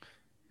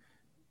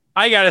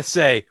 I gotta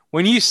say,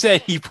 when you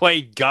said he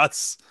played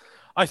Gus,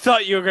 I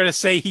thought you were gonna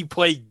say he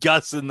played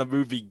Gus in the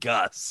movie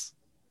Gus.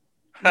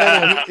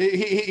 No,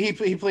 he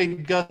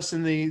played Gus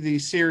in the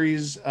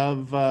series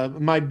of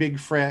My Big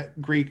Fat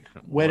Greek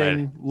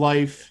Wedding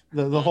Life,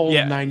 the whole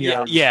 9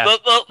 yards. Yeah.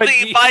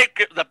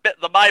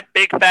 The My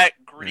Big Fat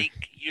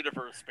Greek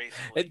universe,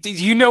 basically. Do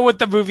you know what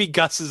the movie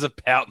Gus is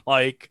about,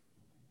 Mike?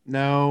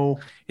 No.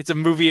 It's a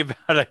movie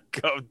about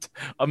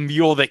a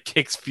mule that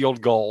kicks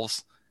field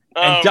goals.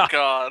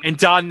 God. And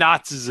Don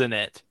Knotts is in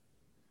it.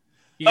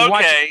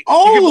 Okay.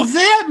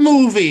 That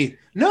movie.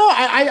 No,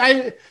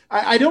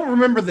 I don't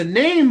remember the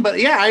name, but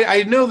yeah,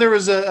 I know there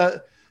was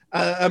a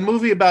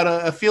movie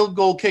about a field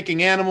goal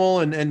kicking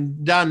animal,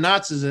 and Don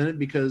Knotts is in it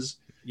because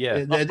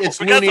it's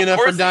loony enough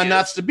for Don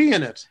Knotts to be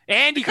in it.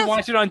 And you can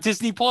watch it on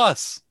Disney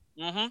Plus.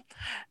 Mm-hmm.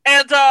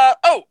 And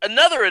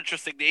another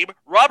interesting name,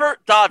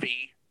 Robert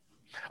Davi.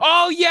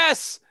 Oh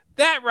yes,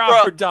 That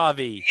Robert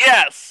Davi.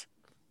 Yes.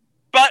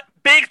 But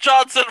Big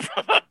Johnson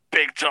from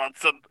Big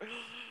Johnson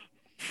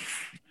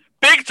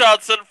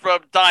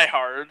from Die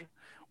Hard.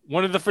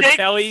 One of the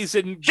Fratellis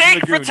in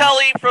Jake the Goonies.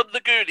 Fratelli from the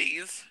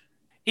Goonies.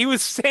 He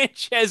was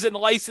Sanchez in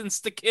License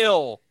to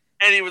Kill.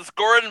 And he was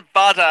Gordon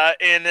Bada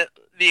in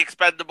The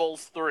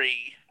Expendables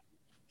 3.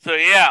 So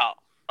yeah,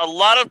 a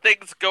lot of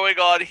things going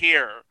on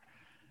here.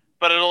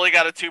 But it only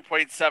got a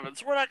 2.7,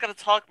 so we're not going to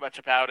talk much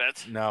about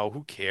it. No,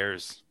 who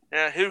cares?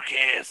 Yeah, who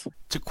cares?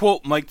 To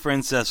quote Mike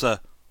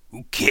Francesa,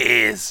 who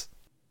cares?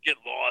 Get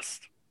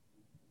lost.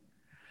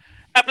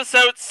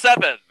 Episode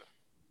 7.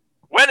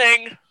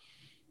 Winning.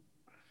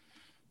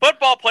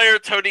 Football player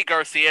Tony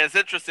Garcia is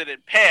interested in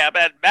Pam,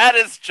 and Matt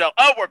is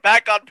Oh, we're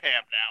back on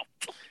Pam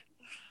now.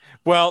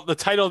 Well, the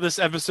title of this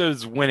episode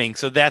is Winning,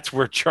 so that's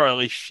where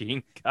Charlie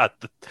Sheen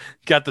got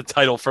the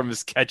title from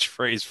his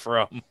catchphrase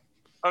from.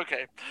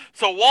 Okay,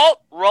 so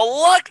Walt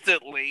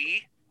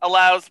reluctantly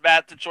allows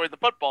Matt to join the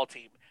football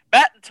team.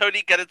 Matt and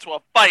Tony get into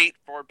a fight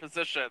for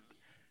position.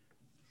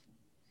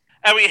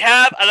 And we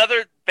have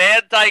another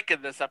Van Dyke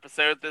in this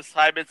episode. This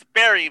time it's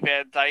Barry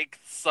Van Dyke,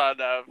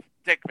 son of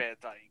Dick Van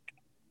Dyke.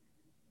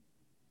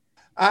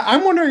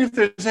 I'm wondering if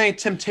there's any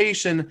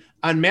temptation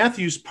on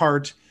Matthew's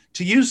part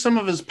to use some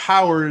of his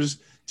powers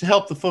to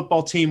help the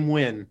football team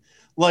win.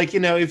 Like,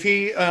 if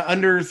he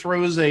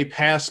underthrows a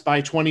pass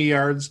by 20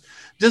 yards,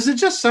 does it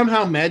just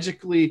somehow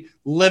magically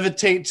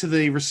levitate to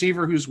the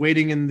receiver who's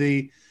waiting in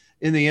the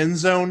end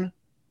zone?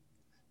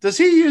 Does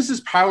he use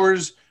his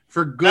powers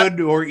for good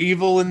or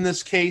evil in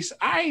this case?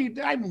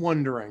 I'm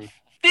wondering.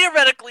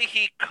 Theoretically,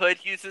 he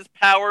could use his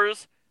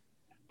powers,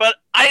 but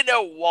I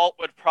know Walt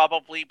would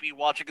probably be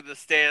watching in the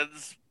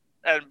stands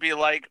and be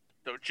like,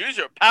 "Don't use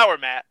your power,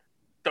 Matt.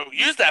 Don't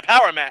use that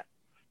power, Matt.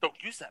 Don't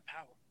use that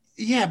power."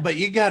 Yeah, but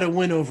you got to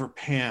win over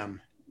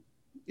Pam.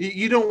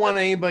 You don't want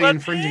anybody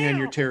infringing on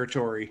your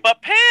territory.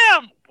 But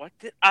Pam! What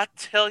did I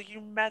tell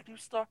you, Matthew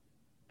Starr?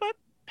 But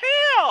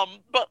Pam!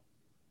 But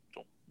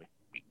don't make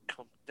me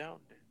come down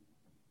there.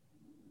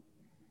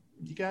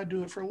 You got to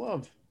do it for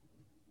love.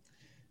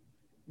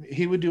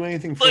 He would do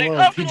anything for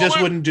love. He just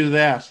wouldn't do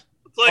that.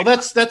 Like,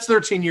 that's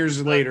 13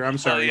 years later. I'm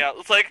sorry. Yeah,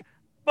 it's like,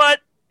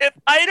 but if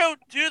I don't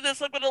do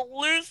this, I'm going to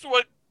lose to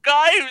a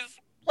guy who's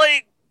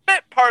playing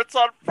bit parts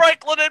on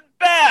Franklin and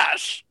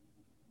Bash.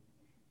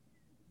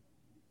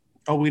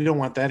 Oh, we don't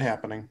want that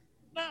happening.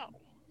 No.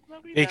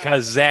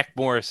 Because Zach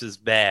Morris is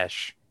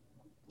Bash.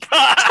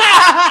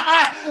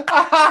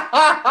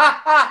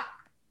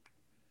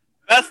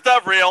 Best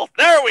of real.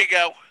 There we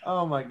go.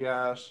 Oh my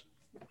gosh.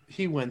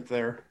 He went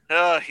there.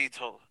 He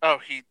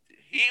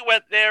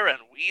went there and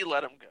we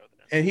let him go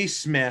there. And he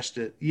smashed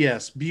it.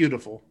 Yes,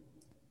 beautiful.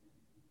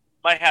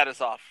 My hat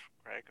is off,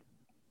 Craig.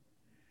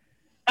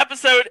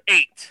 Episode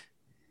 8.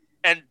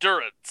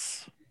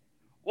 Endurance.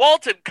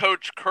 Walt and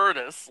Coach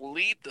Curtis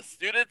lead the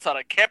students on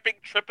a camping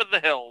trip in the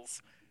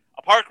hills.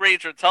 A park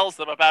ranger tells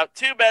them about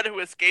 2 men who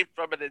escaped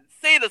from an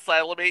insane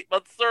asylum 8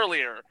 months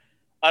earlier.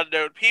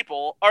 Unknown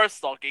people are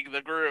stalking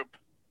the group.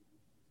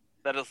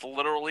 That is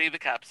literally the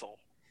capsule.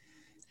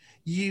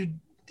 You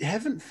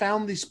haven't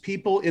found these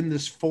people in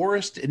this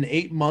forest in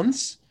 8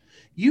 months?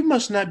 You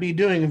must not be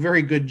doing a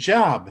very good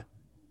job.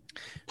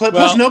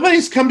 Plus,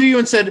 nobody's come to you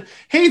and said,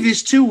 "Hey,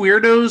 these 2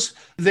 weirdos,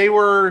 they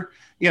were,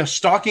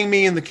 stalking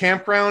me in the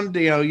campground.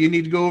 You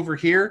need to go over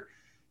here."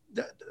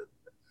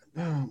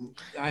 I'm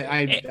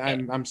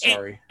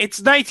sorry. It's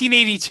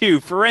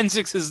 1982.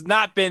 Forensics has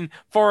not been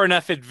far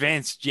enough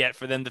advanced yet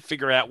for them to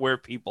figure out where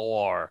people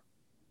are.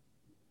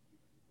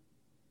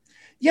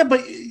 Yeah,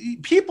 but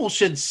people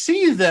should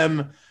see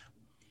them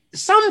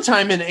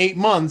sometime in 8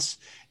 months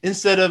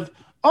instead of,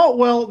 "Oh,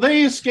 well,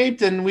 they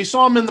escaped and we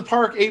saw them in the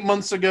park 8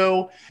 months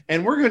ago,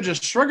 and we're going to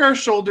just shrug our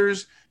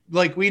shoulders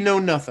like we know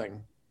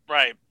nothing."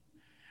 Right.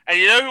 And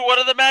you know who one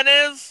of the men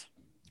is?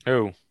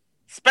 Who?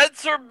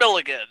 Spencer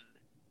Milligan,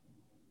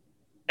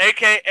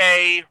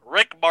 a.k.a.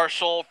 Rick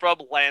Marshall from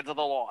Land of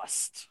the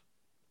Lost.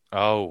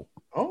 Oh.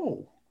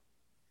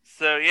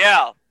 So,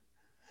 yeah.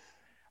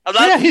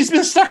 Yeah, he's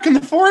been stuck in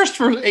the forest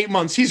for 8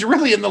 months. He's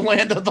really in the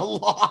Land of the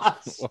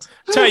Lost.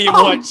 Tell you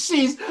what.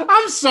 Jeez.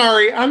 I'm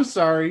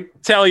sorry.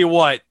 Tell you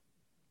what.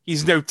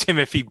 He's no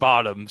Timothy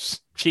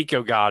Bottoms.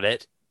 Chico got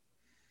it.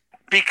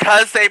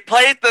 Because they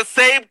played the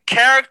same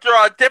character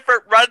on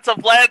different runs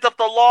of Land of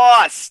the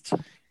Lost.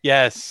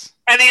 Yes.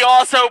 And he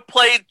also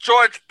played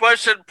George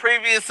Bush in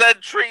Previous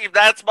Entry.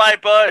 That's my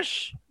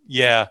Bush.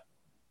 Yeah.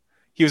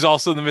 He was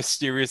also the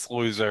mysterious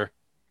loser.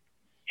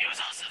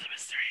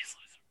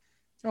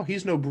 Oh,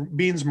 he's no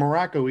Beans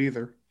Morocco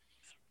either.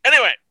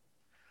 Anyway,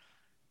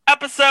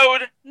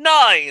 episode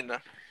 9,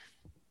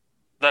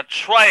 The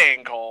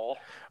Triangle.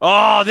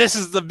 Oh, this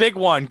is the big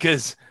one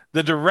because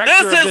the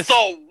director. This is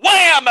the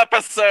Wham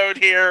episode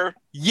here.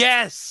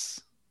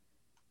 Yes.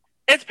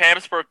 It's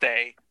Pam's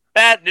birthday.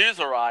 Bad news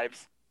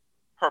arrives.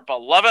 Her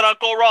beloved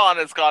Uncle Ron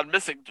has gone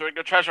missing during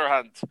a treasure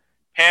hunt.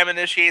 Pam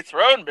initiates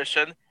her own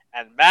mission,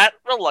 and Matt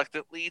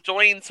reluctantly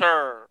joins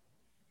her.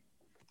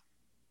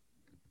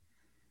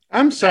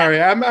 I'm sorry.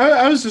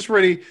 I was just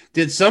ready.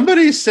 Did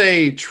somebody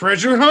say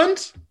treasure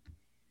hunt?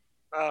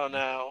 Oh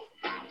no.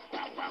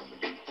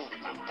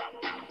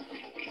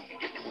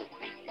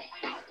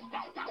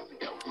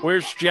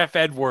 Where's Jeff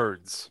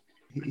Edwards?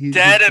 He's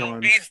Dead gone.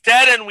 and he's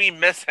dead and we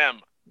miss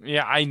him.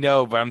 Yeah, I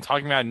know, but I'm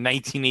talking about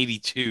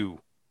 1982.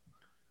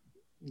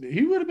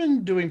 He would have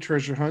been doing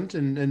Treasure Hunt,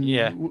 and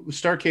Yeah.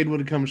 Starcade would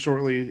have come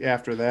shortly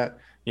after that.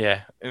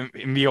 Yeah,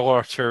 Emil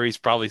Arturi's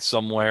probably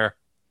somewhere.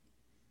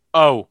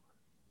 Oh,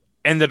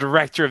 and the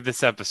director of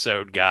this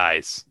episode,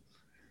 guys.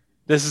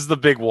 This is the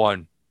big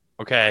one,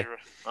 okay?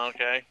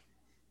 Okay.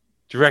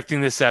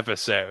 Directing this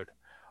episode,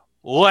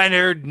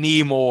 Leonard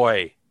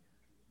Nimoy.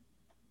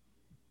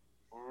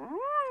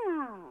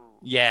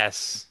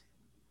 Yes.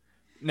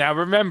 Now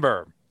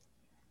remember,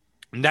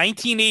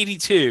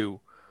 1982,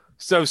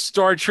 so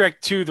Star Trek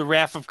II, The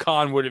Wrath of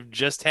Khan would have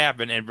just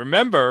happened. And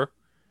remember...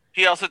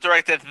 He also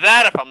directed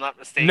that, if I'm not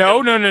mistaken.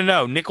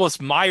 No. Nicholas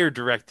Meyer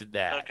directed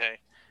that. Okay.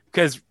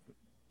 Because,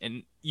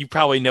 and you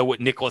probably know what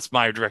Nicholas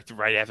Meyer directed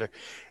right after.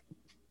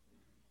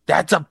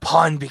 That's a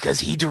pun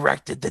because he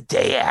directed the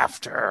day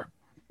after.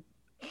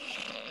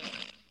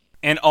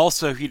 And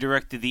also, he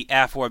directed the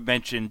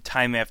aforementioned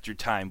Time After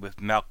Time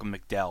with Malcolm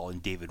McDowell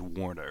and David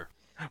Warner.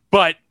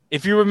 But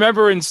if you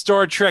remember in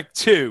Star Trek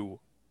II,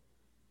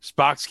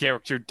 Spock's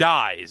character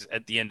dies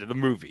at the end of the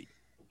movie.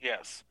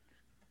 Yes.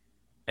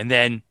 And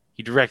then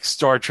he directs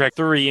Star Trek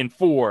 3 and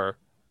 4.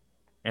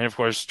 And of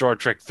course, Star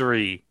Trek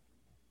 3,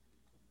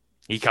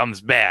 he comes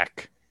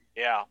back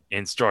Yeah.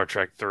 in Star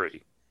Trek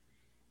 3.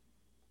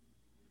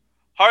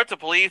 Hard to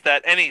believe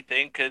that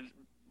anything could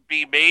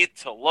be made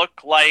to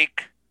look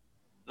like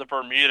the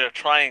Bermuda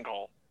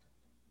Triangle.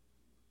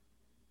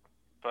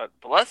 But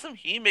bless him,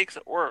 he makes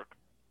it work.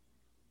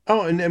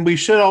 Oh, and we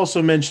should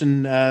also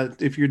mention,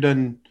 if you're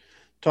done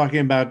talking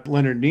about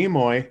Leonard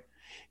Nimoy,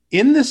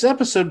 in this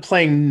episode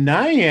playing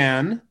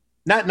Nyan,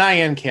 not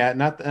Nyan Cat,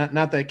 not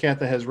that cat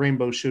that has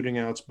rainbow shooting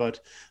outs, but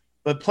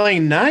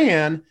playing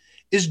Nyan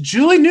is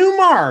Julie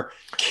Newmar,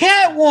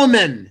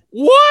 Catwoman.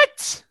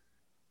 What?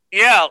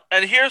 Yeah,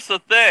 and here's the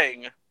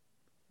thing.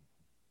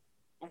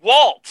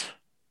 Walt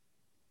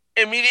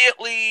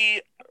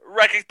immediately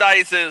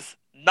recognizes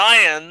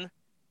Nyan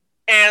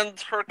and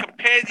her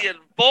companion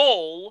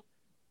Vol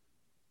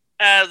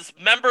as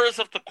members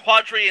of the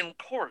Quadrian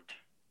Court.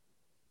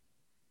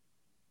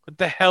 What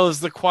the hell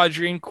is the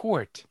Quadrian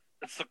Court?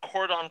 It's the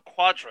court on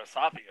Quadris,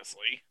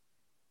 obviously.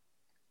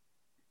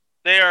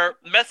 They are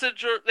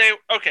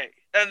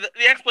and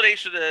the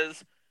explanation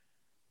is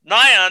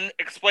Nyan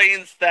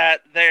explains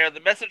that they are the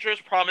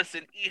messengers promised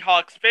in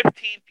Ehawk's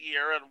 15th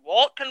year, and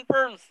Walt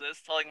confirms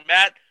this, telling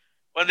Matt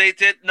when they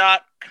did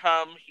not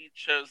come, he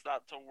chose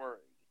not to worry.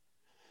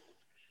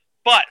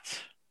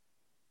 But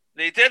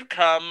they did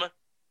come,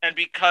 and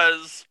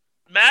because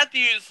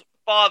Matthew's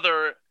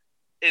father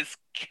is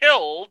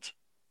killed,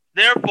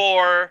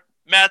 therefore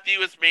Matthew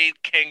is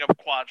made king of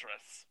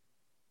Quadris.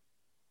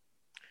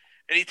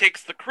 And he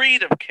takes the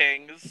Creed of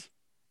Kings,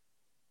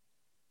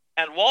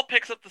 and Walt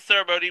picks up the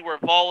ceremony where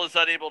Vol is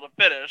unable to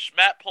finish.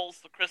 Matt pulls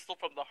the crystal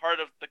from the heart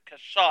of the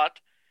Kashat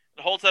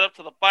and holds it up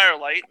to the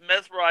firelight,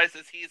 mesmerized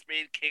as he's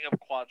made king of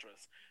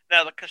Quadris.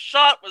 Now, the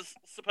Kashat was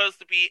supposed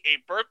to be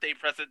a birthday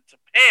present to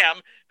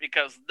Pam,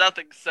 because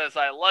nothing says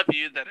I love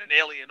you than an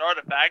alien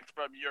artifact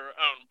from your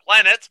own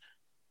planet.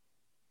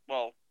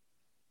 Well,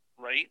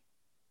 right?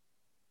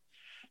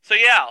 So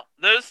yeah,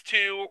 those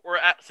two were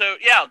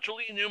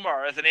Julie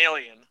Newmar as an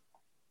alien.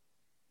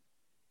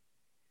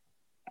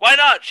 Why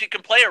not? She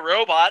can play a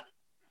robot.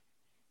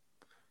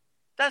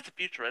 That's a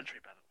future entry,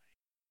 by the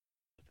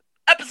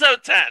way.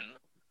 Episode 10.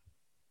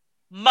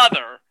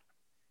 Mother.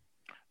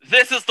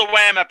 This is the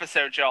Wham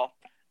episode, y'all.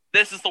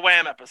 This is the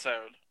Wham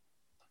episode.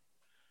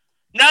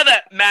 Now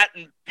that Matt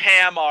and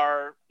Pam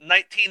are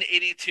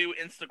 1982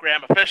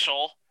 Instagram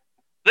official,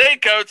 they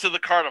go to the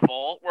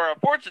carnival, where a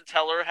fortune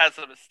teller has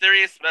a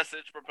mysterious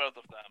message for both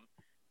of them.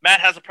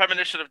 Matt has a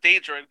premonition of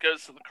danger and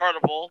goes to the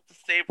carnival to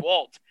save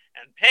Walt,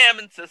 and Pam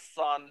insists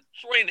on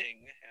joining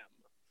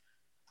him.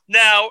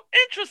 Now,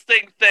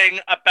 interesting thing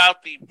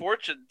about the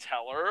fortune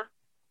teller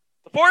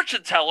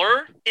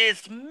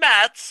is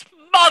Matt's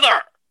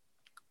mother.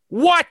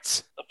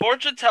 What? The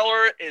fortune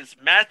teller is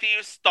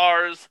Matthew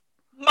Starr's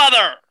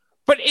mother.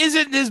 But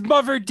isn't his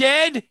mother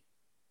dead?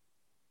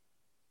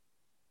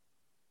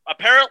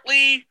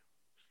 Apparently,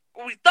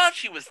 we thought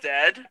she was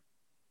dead.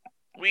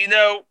 We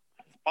know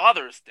his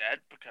father's dead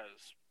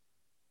because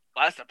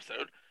last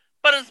episode.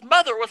 But his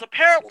mother was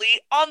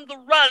apparently on the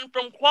run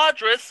from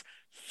Quadris,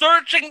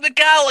 searching the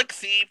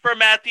galaxy for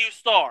Matthew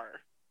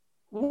Starr.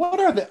 What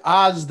are the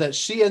odds that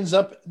she ends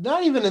up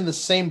not even in the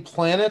same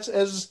planet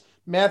as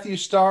Matthew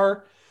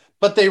Starr,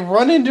 but they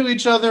run into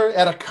each other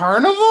at a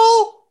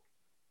carnival?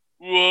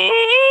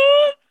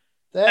 What?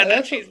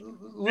 That's a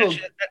little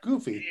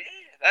goofy.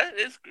 Yeah, that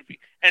is goofy.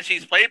 And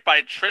she's played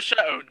by Trisha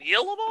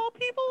O'Neill, of all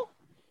people?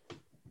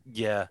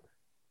 Yeah.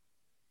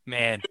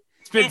 Man.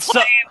 It's Who been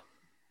played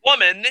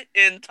Woman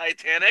in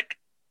Titanic.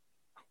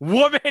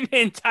 Woman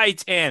in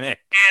Titanic.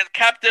 And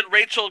Captain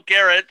Rachel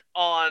Garrett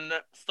on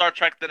Star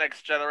Trek The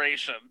Next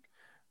Generation.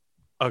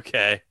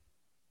 Okay.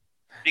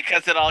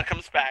 Because it all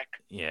comes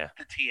back Yeah.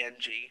 to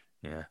TNG.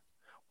 Yeah.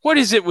 What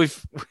is it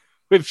with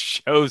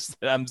shows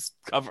that I'm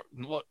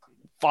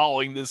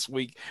following this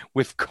week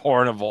with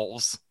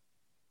carnivals?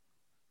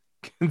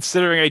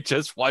 Considering I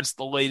just watched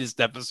the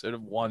latest episode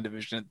of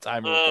WandaVision at the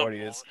time of recording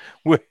this,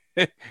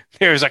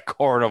 there's a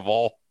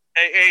carnival.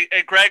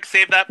 Hey, Greg,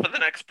 save that for the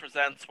next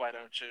Presents, why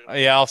don't you?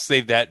 Yeah, I'll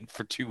save that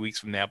for 2 weeks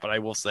from now, but I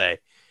will say,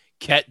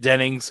 Kat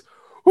Dennings,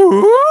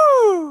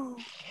 woo!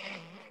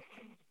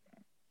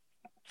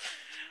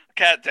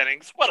 Kat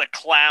Dennings, what a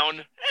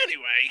clown.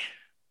 Anyway.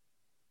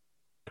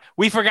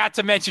 We forgot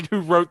to mention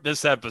who wrote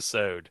this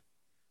episode.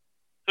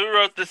 Who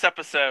wrote this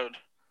episode?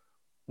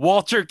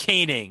 Walter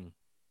Koenig.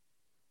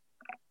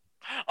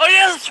 Oh,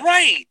 yeah, that's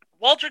right.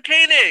 Walter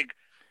Koenig.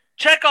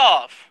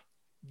 Chekhov.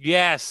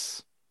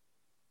 Yes.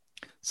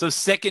 So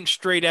second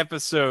straight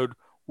episode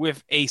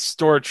with a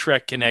Star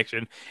Trek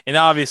connection. And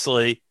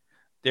obviously,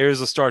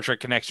 there's a Star Trek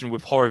connection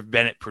with Harve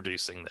Bennett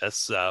producing this.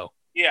 So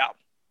yeah.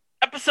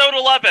 Episode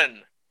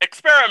 11.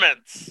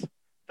 Experiments.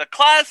 The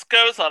class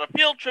goes on a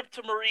field trip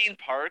to Marine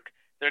Park.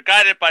 They're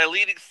guided by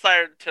leading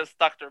scientist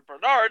Dr.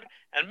 Bernard,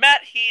 and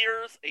Matt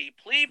hears a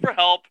plea for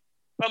help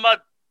from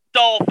a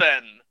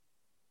dolphin.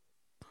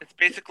 It's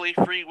basically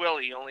Free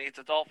Willy, only it's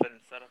a dolphin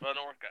instead of an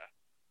orca.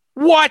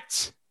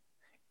 What?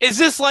 Is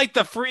this like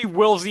the Free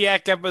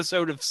Wilsiak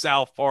episode of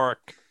South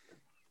Park?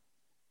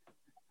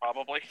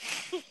 Probably.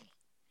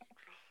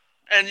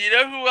 And you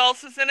know who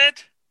else is in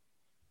it?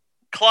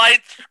 Clyde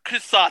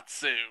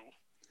Kusatsu.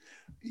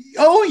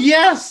 Oh,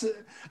 yes.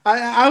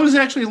 I was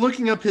actually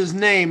looking up his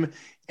name,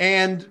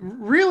 and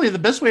really the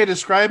best way to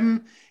describe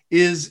him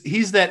is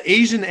he's that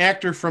Asian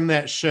actor from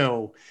that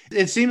show.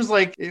 It seems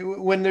like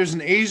when there's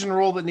an Asian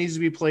role that needs to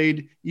be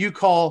played, you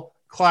call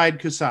Clyde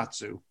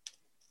Kusatsu.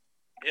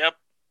 Yep.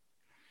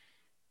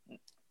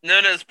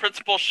 Known as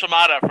Principal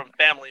Shimada from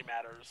Family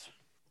Matters.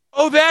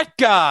 Oh, that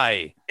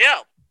guy. Yeah,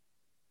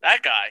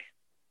 that guy.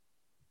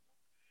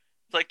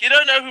 It's like, you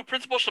don't know who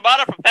Principal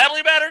Shimada from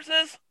Family Matters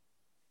is?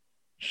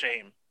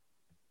 Shame.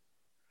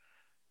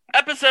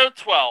 Episode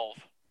 12.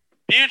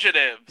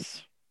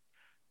 Fugitives.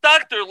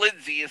 Dr.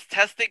 Lindsay is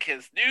testing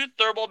his new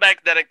thermal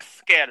magnetic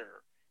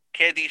scanner.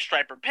 Candy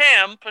Striper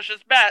Pam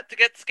pushes Matt to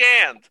get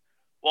scanned.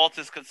 Walt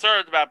is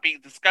concerned about being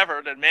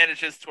discovered and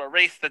manages to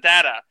erase the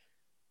data.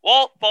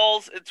 Walt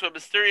falls into a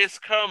mysterious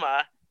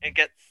coma and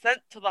gets sent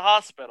to the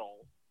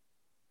hospital.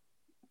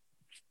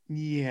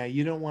 Yeah,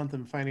 you don't want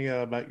them finding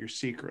out about your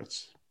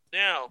secrets.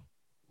 Yeah.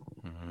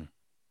 Mm-hmm.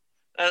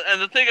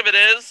 And the thing of it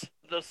is,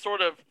 the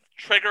sort of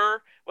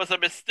trigger was a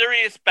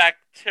mysterious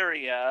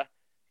bacteria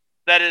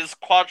that his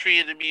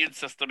Quadrian immune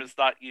system is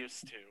not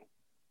used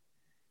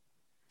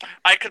to.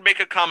 I could make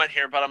a comment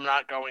here, but I'm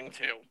not going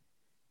to.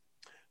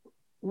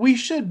 We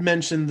should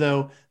mention,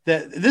 though,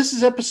 that this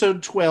is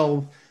episode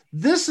 12.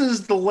 This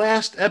is the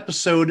last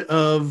episode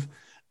of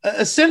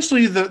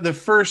essentially the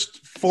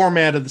first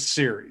format of the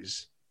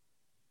series.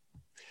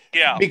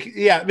 Yeah.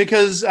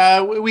 Because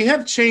we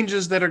have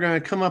changes that are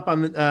going to come up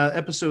on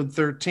episode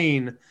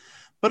 13,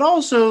 but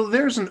also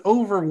there's an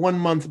over 1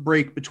 month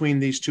break between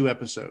these two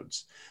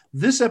episodes.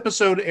 This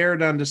episode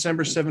aired on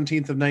December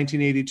 17th of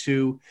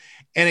 1982,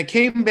 and it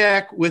came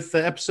back with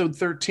episode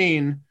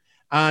 13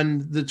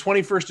 on the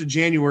 21st of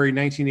January,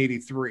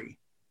 1983.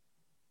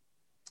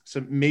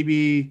 So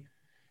maybe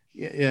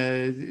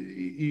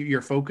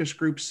your focus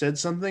group said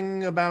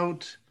something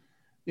about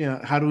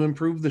how to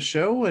improve the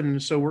show,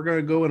 and so we're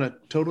going to go in a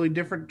totally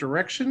different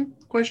direction, ?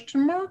 We're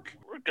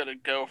going to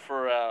go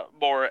for a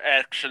more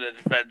action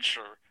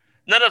adventure.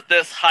 None of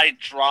this high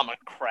drama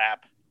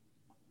crap.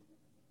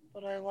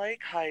 But I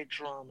like high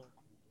drama.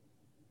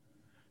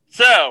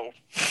 So,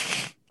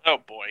 oh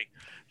boy.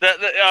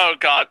 Oh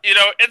god.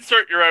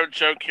 Insert your own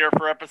joke here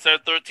for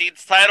episode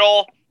 13's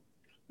title.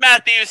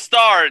 Matthew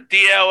Starr,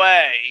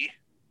 DOA.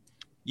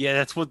 Yeah,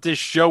 that's what this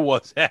show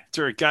was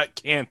after it got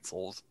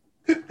canceled.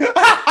 Major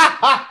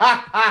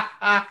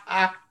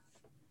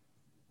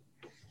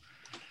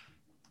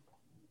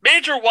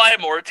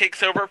Wymore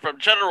takes over from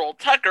General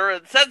Tucker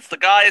and sends the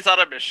guys on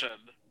a mission.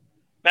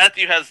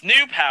 Matthew has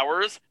new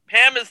powers,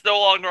 Pam is no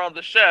longer on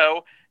the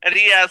show, and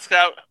he asks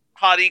out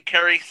hottie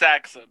Carrie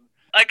Saxon.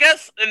 I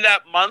guess in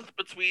that month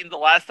between the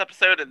last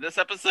episode and this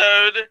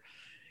episode,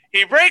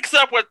 he breaks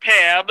up with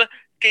Pam,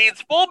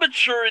 gains full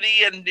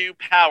maturity and new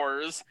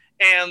powers,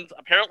 and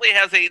apparently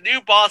has a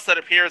new boss that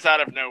appears out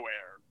of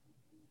nowhere.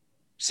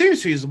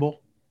 Seems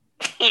feasible.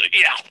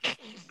 Yeah.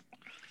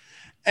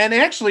 And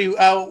actually,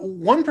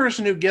 one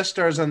person who guest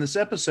stars on this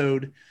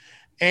episode,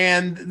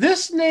 and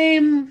this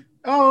name,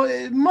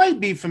 it might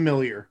be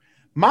familiar.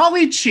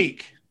 Molly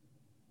Cheek.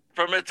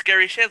 From It's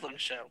Gary Shandling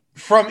Show.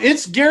 From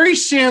It's Gary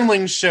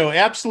Shandling Show,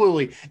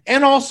 absolutely.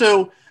 And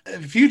also a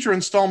future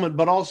installment,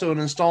 but also an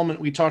installment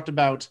we talked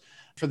about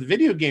for the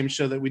video game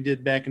show that we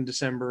did back in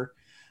December.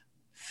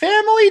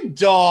 Family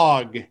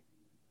Dog.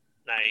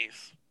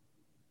 Nice.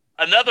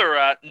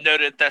 Another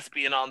noted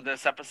thespian on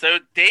this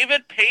episode,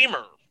 David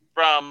Paymer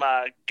from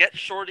Get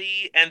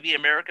Shorty and the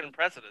American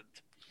President.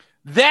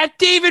 That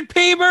David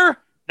Paymer?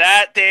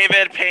 That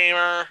David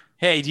Paymer.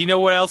 Hey, do you know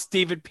what else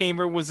David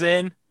Paymer was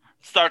in?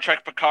 Star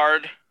Trek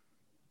Picard.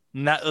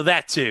 Not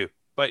that too,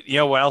 but you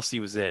know what else he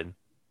was in?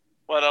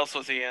 What else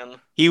was he in?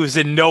 He was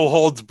in No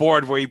Holds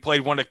Barred, where he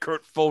played one of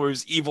Kurt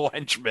Fuller's evil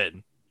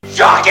henchmen.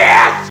 Shock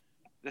it!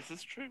 This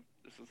is true.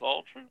 This is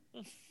all true.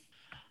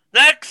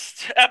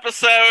 Next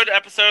episode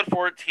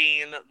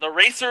 14, The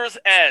Racer's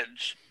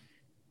Edge.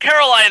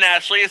 Caroline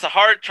Ashley is a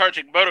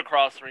hard-charging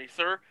motocross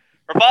racer.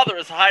 Her father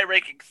is a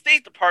high-ranking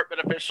State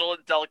Department official in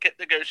delicate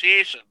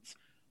negotiations.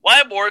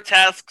 Wyatt Moore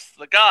tasks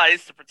the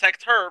guys to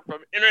protect her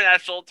from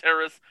international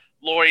terrorist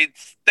Lloyd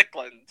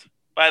Stickland.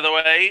 By the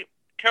way,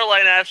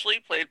 Caroline Ashley,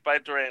 played by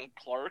Duran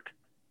Clark.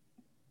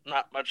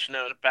 Not much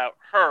known about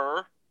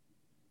her,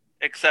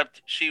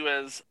 except she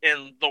was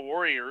in The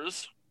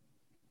Warriors.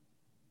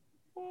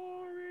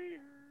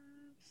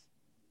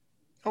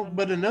 Oh,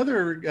 but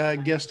another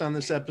guest on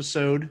this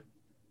episode,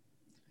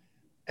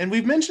 and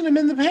we've mentioned him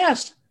in the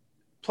past,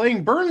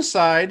 playing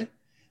Burnside,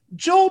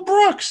 Joel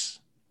Brooks.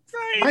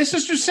 Right. My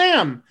Sister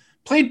Sam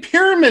played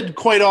Pyramid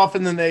quite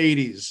often in the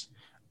 80s.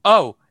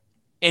 Oh,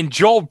 and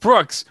Joel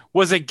Brooks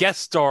was a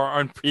guest star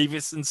on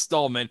previous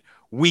installment,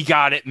 We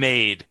Got It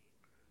Made.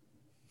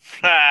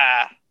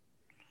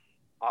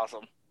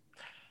 Awesome.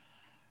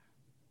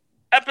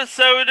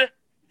 Episode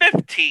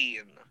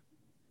 15.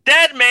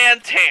 Dead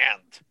Man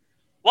Tanned.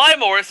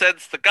 Wymore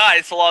sends the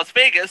guys to Las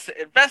Vegas to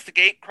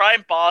investigate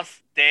crime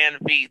boss Dan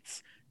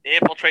Beats. They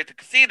infiltrate the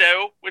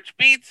casino, which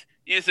Beats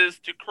uses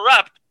to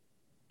corrupt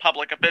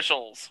public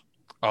officials.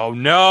 Oh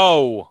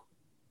no!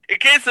 In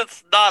case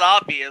it's not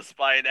obvious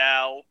by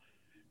now,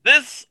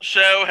 this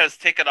show has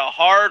taken a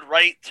hard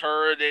right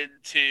turn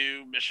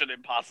into Mission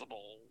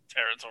Impossible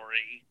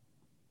territory.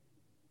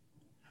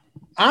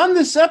 On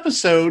this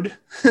episode,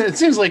 it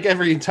seems like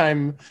every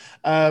time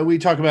we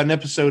talk about an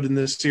episode in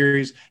this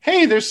series,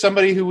 hey, there's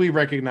somebody who we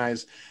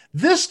recognize.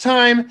 This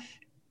time,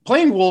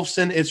 playing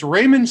Wolfson, it's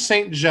Raymond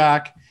St.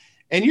 Jacques.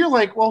 And you're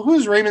like, well,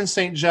 who's Raymond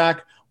St.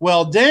 Jacques?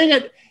 Well, dang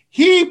it,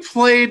 he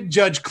played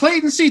Judge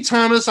Clayton C.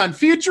 Thomas on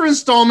future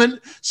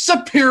installment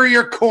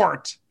Superior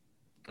Court.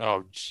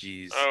 Oh,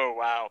 jeez. Oh,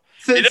 wow.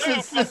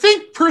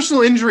 Think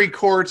personal injury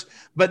court,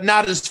 but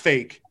not as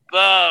fake.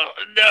 No,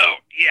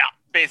 yeah,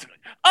 basically.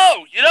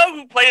 Oh, you know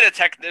who played a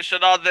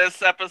technician on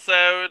this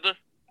episode?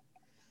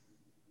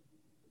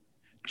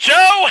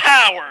 Joe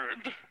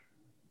Howard.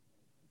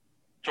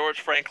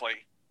 George Franklin.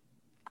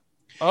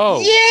 Oh.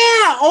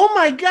 Yeah. Oh,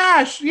 my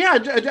gosh.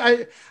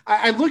 Yeah.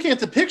 I'm looking at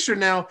the picture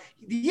now.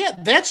 Yeah,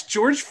 that's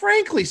George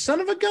Franklin, son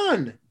of a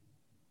gun.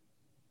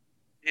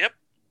 Yep.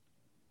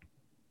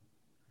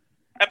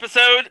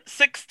 Episode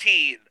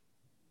 16.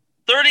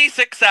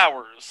 36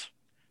 Hours.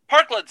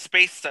 Parkland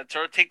Space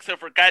Center takes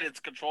over guidance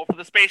control for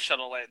the space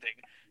shuttle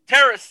landing.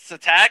 Terrorists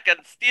attack and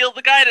steal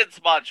the guidance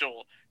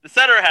module. The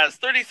center has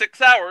 36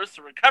 hours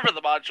to recover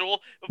the module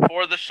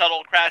before the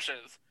shuttle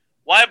crashes.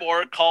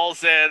 Wymore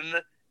calls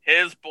in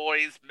his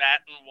boys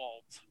Matt and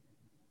Walt.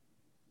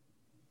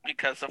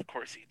 Because of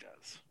course he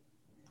does.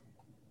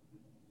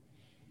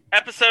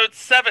 Episode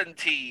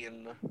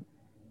 17.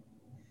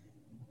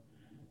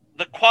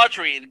 The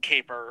Quadrian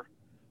Caper.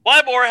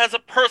 Wymore has a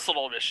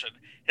personal mission.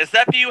 His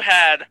nephew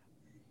had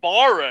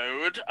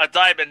borrowed a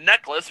diamond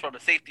necklace from a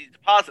safety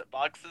deposit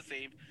box to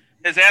save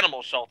his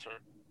animal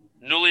shelter.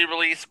 Newly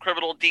released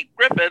criminal Deke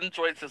Griffin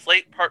joins his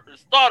late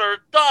partner's daughter,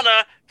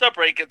 Donna, to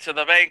break into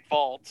the bank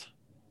vault.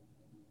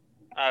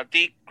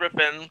 Deke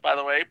Griffin, by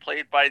the way,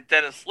 played by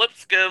Dennis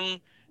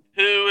Lipscomb,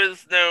 who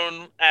is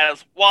known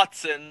as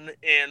Watson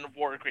in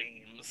War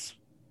Games.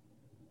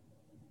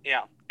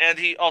 Yeah, and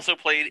he also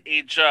played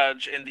a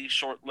judge in the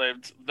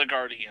short-lived The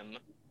Guardian.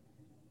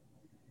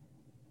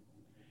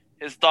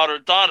 His daughter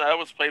Donna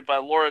was played by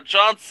Laura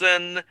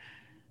Johnson,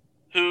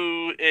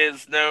 who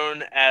is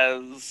known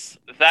as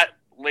that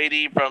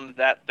lady from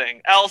That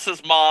Thing.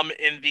 Alice's mom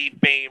in the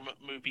Fame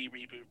movie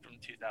reboot from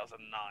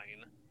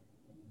 2009.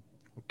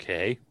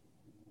 Okay.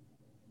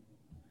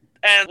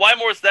 And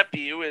Wymore's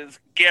nephew is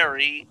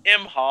Gary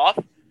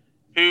Imhoff,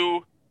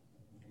 who,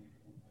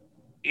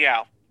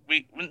 yeah,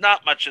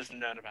 not much is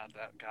known about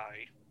that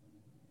guy.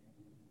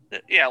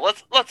 Yeah,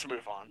 let's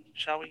move on,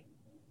 shall we?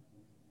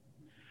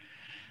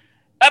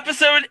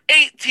 Episode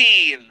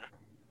 18,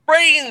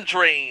 Brain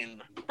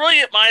Drain.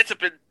 Brilliant minds have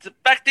been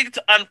defecting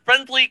to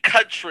unfriendly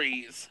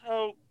countries.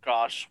 Oh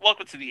gosh,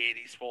 welcome to the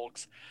 80s,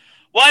 folks.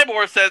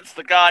 Wymore sends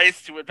the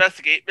guys to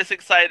investigate missing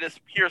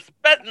scientist Pierce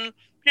Benton.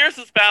 Pierce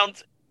is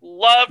found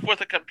love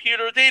with a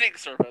computer dating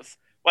service.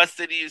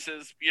 Weston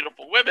uses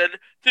beautiful women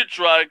to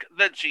drug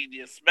the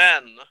genius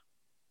men.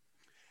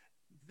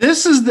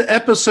 This is the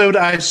episode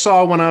I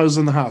saw when I was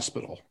in the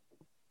hospital.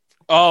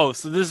 Oh,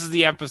 so this is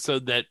the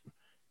episode that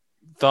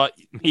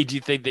made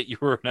you think that you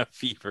were in a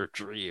fever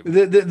dream.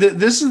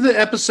 This is the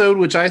episode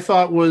which I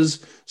thought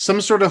was some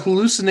sort of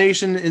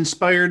hallucination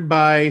inspired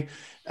by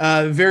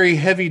very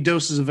heavy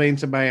doses of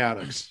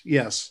antibiotics.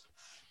 Yes.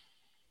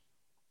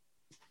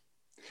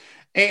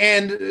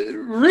 And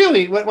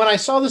really, when I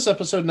saw this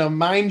episode, now,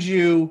 mind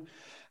you,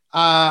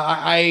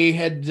 I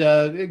had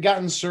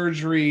gotten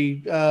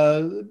surgery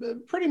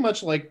pretty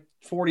much like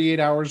 48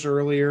 hours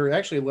earlier,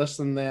 actually less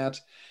than that.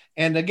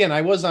 And again,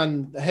 I was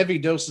on heavy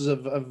doses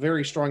of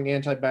very strong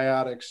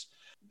antibiotics.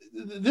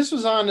 This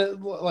was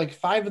on like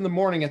 5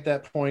 a.m. at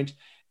that point.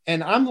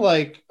 And I'm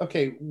like,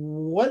 okay,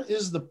 what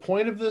is the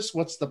point of this?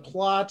 What's the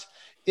plot?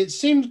 It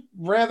seemed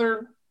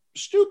rather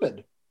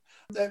stupid.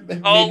 You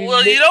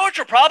know what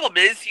your problem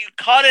is? You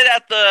caught it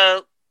at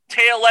the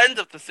tail end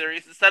of the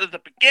series instead of the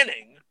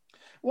beginning.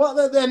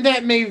 Well, then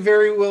that may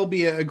very well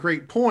be a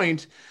great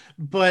point,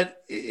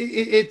 but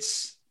it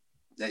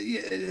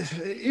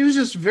was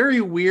just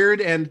very weird.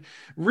 And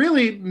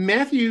really,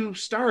 Matthew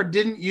Starr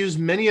didn't use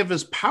many of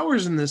his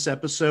powers in this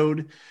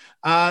episode.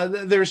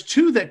 There's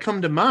 2 that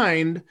come to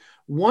mind.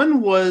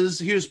 One was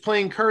he was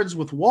playing cards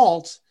with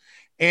Walt,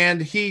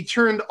 and he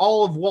turned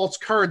all of Walt's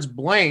cards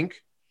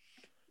blank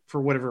for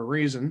whatever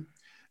reason.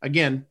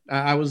 Again,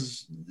 I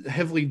was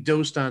heavily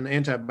dosed on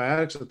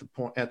antibiotics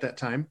at that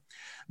time.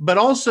 But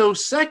also,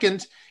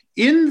 second,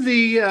 in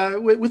the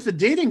with the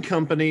dating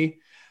company,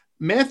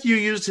 Matthew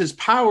used his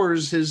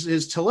powers,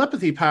 his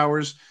telepathy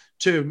powers,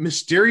 to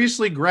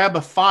mysteriously grab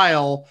a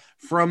file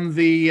from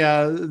the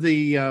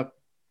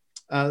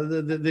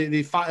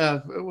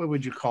what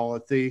would you call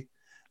it? The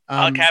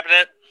file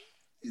cabinet.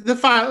 The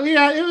file,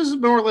 yeah, it was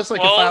more or less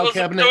like a file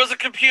cabinet. It was a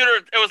computer.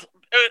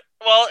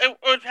 It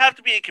would have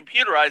to be a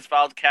computerized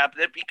file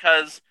cabinet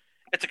because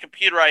it's a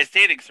computerized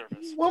dating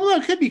service. Well,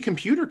 it could be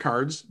computer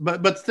cards,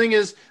 but the thing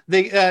is,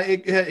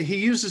 he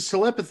uses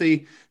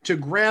telepathy to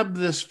grab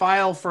this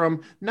file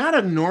from not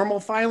a normal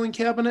filing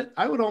cabinet.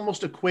 I would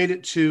almost equate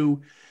it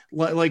to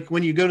like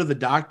when you go to the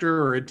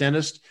doctor or a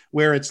dentist,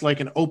 where it's like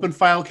an open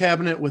file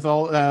cabinet with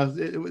all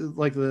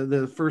like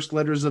the first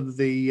letters of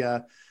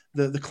the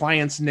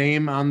client's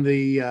name on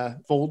the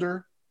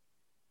folder.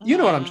 You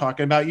know what I'm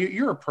talking about.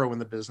 You're a pro in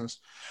the business.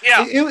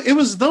 Yeah. It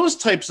was those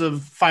types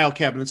of file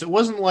cabinets. It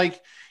wasn't like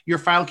your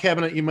file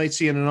cabinet you might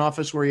see in an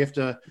office where you have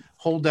to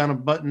hold down a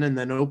button and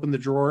then open the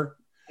drawer.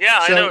 Yeah,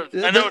 I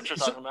know what you're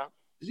talking about.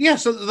 Yeah,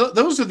 so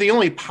those are the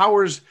only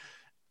powers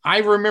I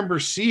remember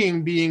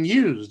seeing being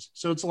used.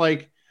 So it's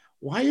like,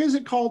 why is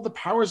it called the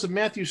powers of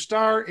Matthew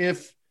Starr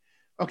if,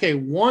 okay,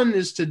 one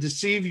is to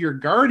deceive your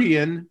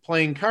guardian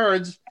playing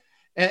cards,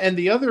 and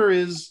the other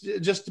is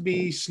just to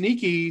be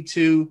sneaky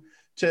to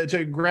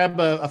grab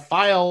a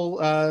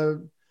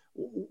file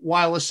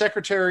while a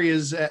secretary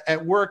is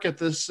at work at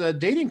this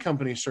dating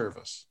company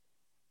service.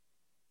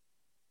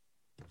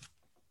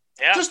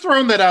 Yeah. Just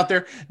throwing that out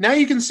there. Now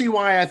you can see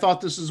why I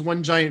thought this is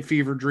one giant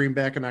fever dream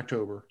back in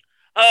October.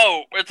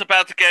 Oh, it's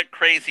about to get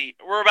crazy.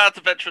 We're about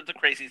to venture into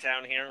crazy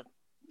town here.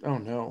 Oh,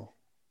 no.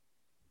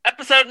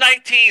 Episode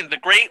 19, The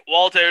Great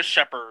Waldo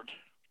Shepherd.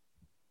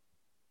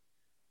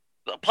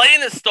 The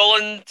plane is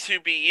stolen to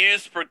be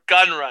used for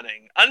gun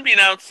running.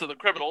 Unbeknownst to the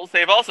criminals,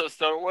 they've also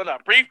stolen a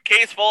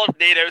briefcase full of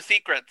NATO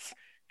secrets.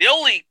 The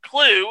only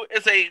clue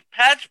is a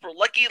patch for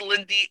Lucky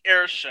Lindy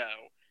Air Show.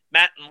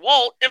 Matt and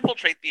Walt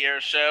infiltrate the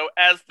air show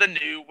as the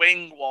new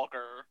Wing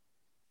Walker.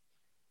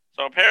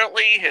 So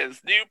apparently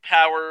his new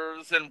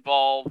powers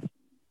involve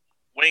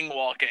wing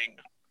walking.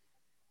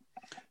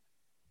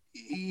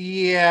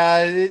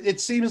 Yeah,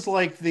 it seems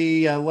like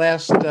the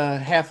last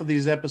half of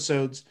these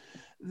episodes,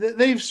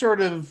 they've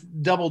sort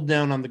of doubled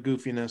down on the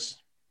goofiness.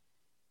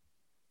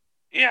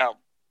 Yeah.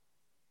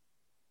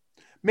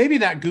 Maybe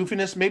not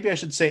goofiness. Maybe I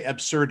should say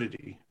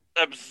absurdity.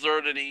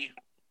 Absurdity.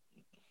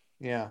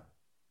 Yeah.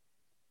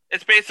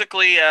 It's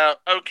basically,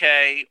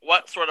 okay,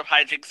 what sort of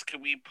hijinks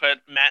can we put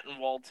Matt and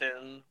Walt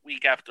in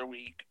week after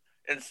week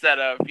instead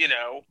of,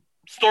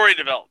 story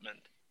development?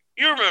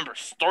 You remember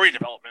story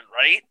development,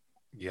 right?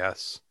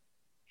 Yes.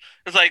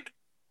 It's like,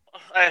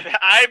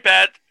 I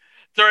bet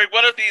during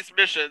one of these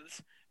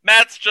missions,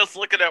 Matt's just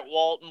looking at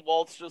Walt and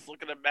Walt's just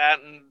looking at Matt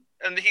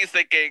and he's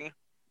thinking,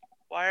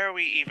 why are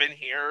we even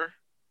here?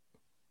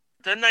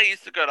 Didn't I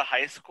used to go to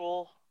high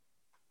school?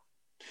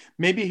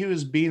 Maybe he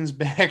was Beans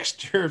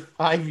Baxter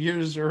 5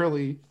 years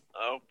early.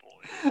 Oh,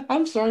 boy.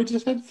 I'm sorry,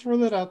 just had to throw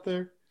that out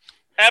there.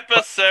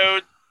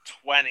 Episode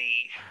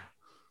 20.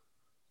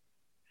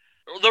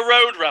 The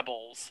Road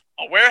Rebels.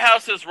 A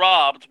warehouse is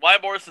robbed.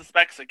 Wymore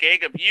suspects a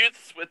gang of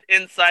youths with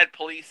inside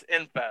police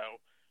info.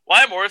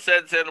 Wymore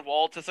sends in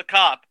Walt as a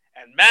cop,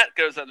 and Matt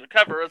goes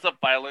undercover as a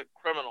violent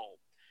criminal.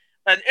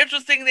 An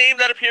interesting name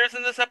that appears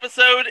in this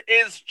episode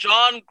is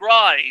John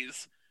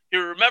Grise.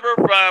 You remember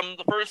from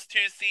the first 2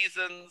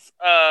 seasons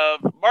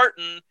of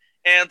Martin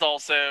and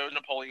also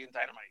Napoleon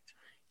Dynamite.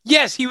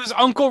 Yes, he was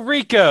Uncle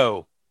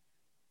Rico.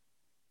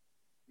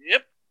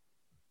 Yep.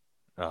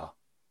 Oh.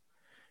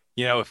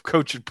 If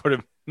Coach had put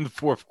him in the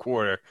fourth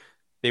quarter,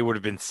 they would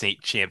have been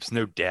Saint champs,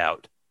 no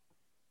doubt.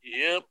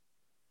 Yep.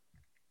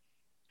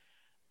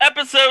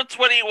 Episode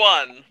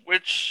 21,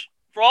 which,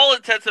 for all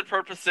intents and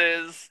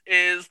purposes,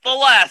 is the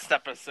last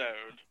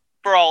episode,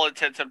 for all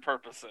intents and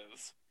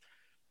purposes.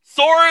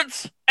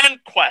 Swords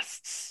and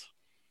Quests.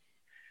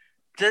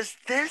 Does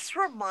this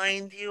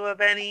remind you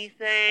of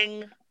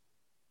anything?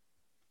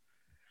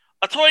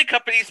 A toy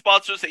company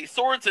sponsors a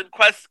Swords and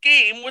Quests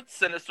game with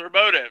sinister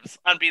motives.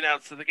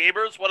 Unbeknownst to the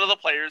gamers, one of the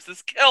players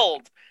is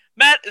killed.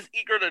 Matt is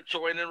eager to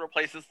join and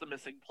replaces the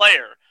missing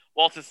player.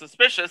 Walt is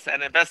suspicious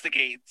and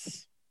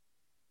investigates.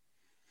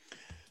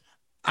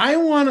 I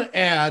want to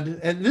add,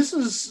 and this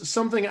is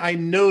something I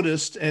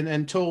noticed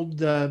and told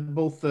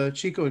both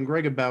Chico and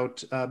Greg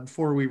about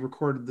before we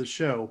recorded the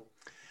show.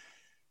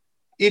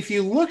 If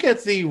you look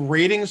at the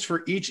ratings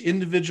for each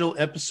individual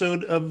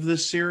episode of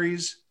this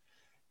series,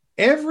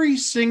 every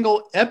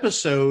single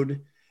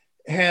episode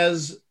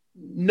has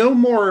no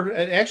more,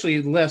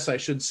 actually less, I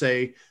should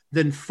say,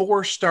 than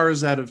 4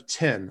 stars out of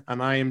 10 on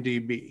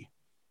IMDb.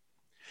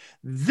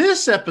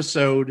 This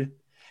episode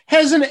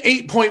has an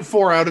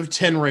 8.4 out of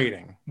 10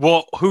 rating.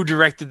 Well, who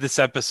directed this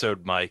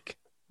episode, Mike?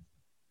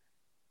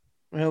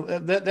 Well,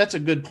 that's a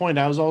good point.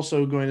 I was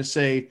also going to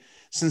say,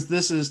 since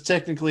this is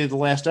technically the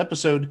last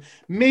episode,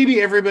 maybe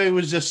everybody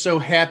was just so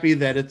happy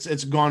that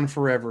it's gone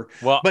forever.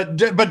 Well, but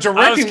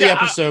directing the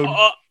episode,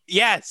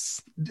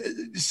 yes.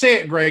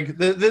 Say it, Greg.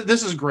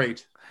 This is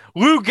great.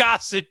 Lou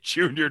Gossett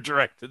Jr.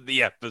 directed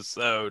the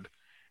episode.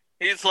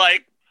 He's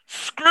like,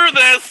 screw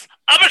this.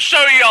 I'm going to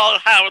show you all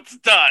how it's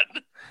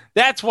done.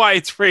 That's why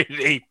it's rated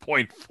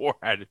 8.4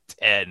 out of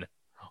 10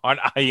 on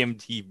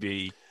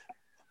IMDb.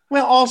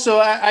 Well, also,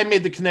 I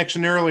made the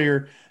connection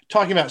earlier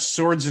talking about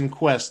Swords and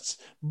Quests.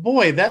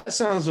 Boy, that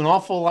sounds an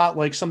awful lot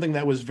like something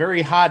that was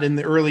very hot in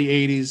the early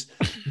 80s.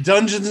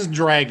 Dungeons and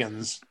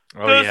Dragons.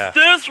 Oh, Does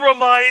this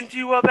remind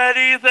you of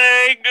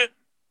anything?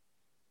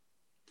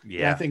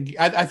 Yeah,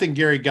 I think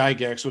Gary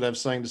Gygax would have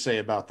something to say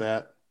about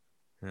that.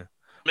 Yeah.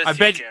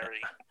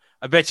 Gary.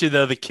 I bet you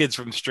though the kids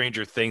from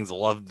Stranger Things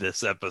loved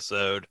this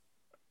episode.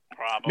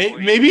 Probably.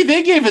 Maybe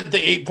they gave it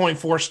the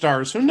 8.4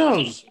 stars. Who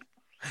knows?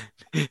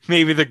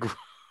 Maybe the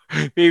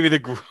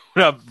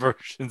grown-up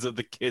versions of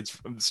the kids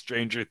from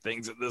Stranger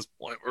Things at this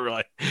point were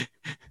like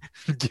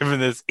giving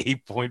this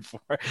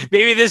 8.4.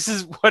 Maybe this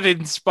is what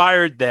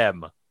inspired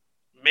them.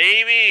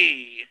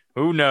 Maybe.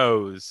 Who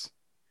knows?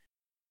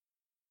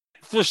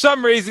 For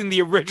some reason,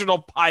 the original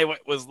pilot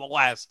was the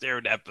last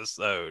aired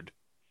episode.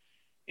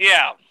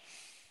 Yeah.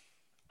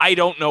 I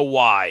don't know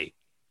why.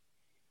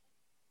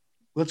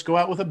 Let's go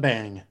out with a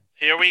bang.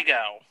 Here we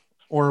go.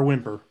 Or a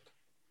whimper.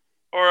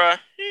 Or a...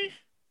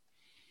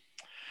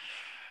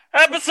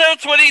 Episode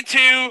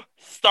 22,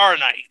 Star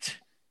Night.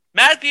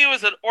 Matthew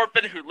is an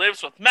orphan who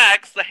lives with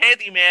Max, the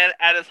handyman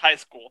at his high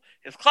school.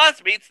 His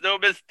classmates know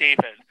him as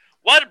David.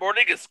 One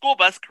morning, his school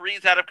bus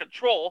careens out of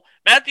control.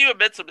 Matthew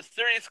emits a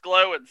mysterious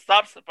glow and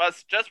stops the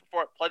bus just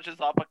before it plunges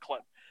off a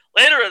cliff.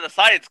 Later in the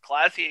science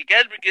class, he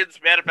again begins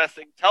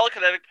manifesting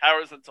telekinetic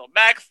powers until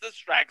Max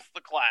distracts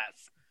the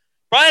class.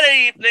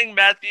 Friday evening,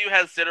 Matthew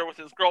has dinner with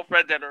his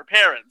girlfriend and her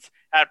parents.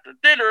 After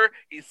dinner,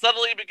 he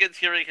suddenly begins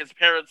hearing his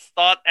parents'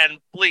 thought and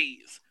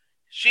pleas.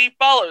 She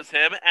follows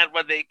him, and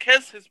when they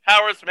kiss, his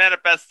powers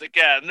manifest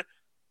again,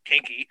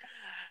 kinky,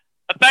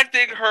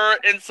 affecting her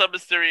in some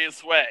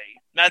mysterious way.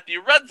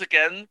 Matthew runs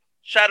again,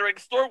 shattering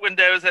store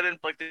windows and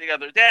inflicting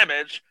other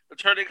damage,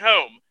 returning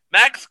home.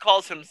 Max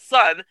calls him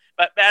son,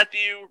 but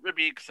Matthew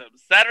rebukes him.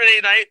 Saturday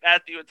night,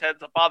 Matthew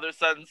attends a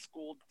father-son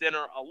school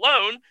dinner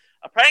alone.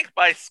 A prank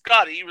by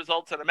Scotty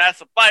results in a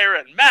massive fire,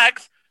 and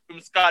Max,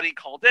 whom Scotty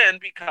called in,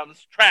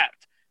 becomes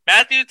trapped.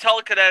 Matthew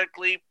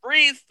telekinetically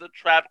frees the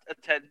trapped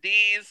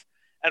attendees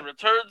and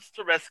returns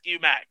to rescue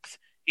Max.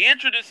 He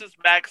introduces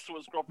Max to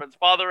his girlfriend's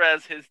father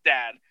as his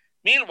dad.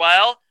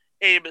 Meanwhile,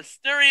 a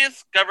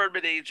mysterious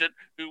government agent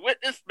who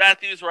witnessed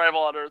Matthew's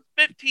arrival on Earth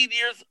 15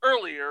 years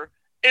earlier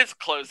is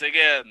closing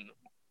in.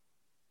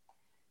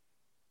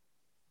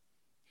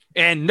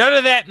 And none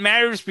of that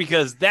matters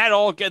because that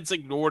all gets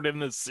ignored in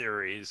the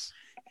series.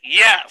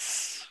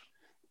 Yes.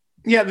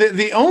 Yeah,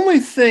 the only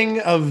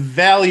thing of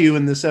value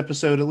in this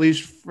episode, at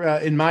least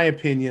in my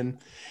opinion,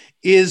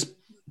 is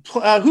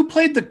who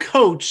played the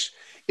coach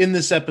in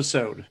this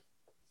episode.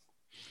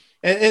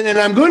 And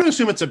I'm going to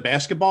assume it's a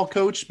basketball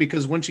coach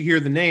because once you hear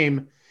the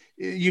name,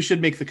 you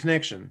should make the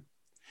connection.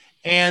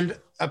 And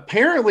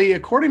apparently,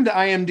 according to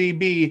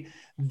IMDb,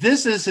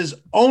 this is his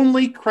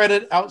only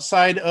credit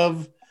outside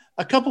of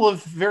a couple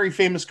of very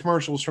famous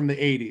commercials from the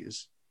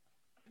 80s.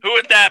 Who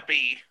would that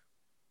be?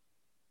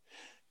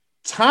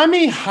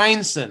 Tommy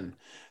Heinsohn,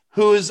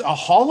 who is a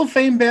Hall of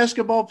Fame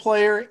basketball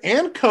player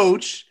and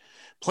coach,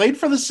 played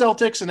for the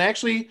Celtics, and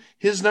actually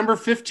his number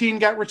 15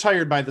 got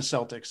retired by the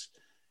Celtics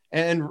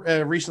and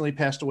recently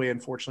passed away,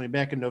 unfortunately,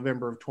 back in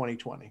November of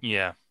 2020.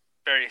 Yeah.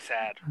 Very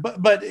sad.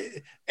 But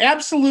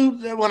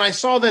absolute, when I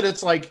saw that,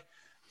 it's like,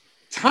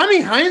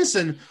 Tommy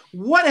Heinsohn,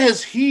 what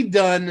has he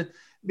done?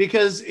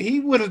 Because he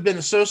would have been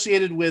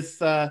associated with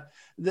the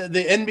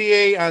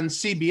NBA on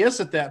CBS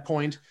at that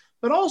point,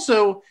 but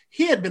also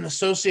he had been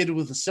associated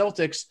with the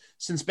Celtics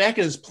since back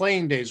in his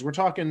playing days. We're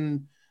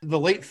talking the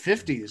late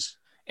 50s.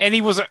 And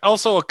he was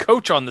also a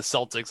coach on the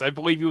Celtics. I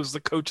believe he was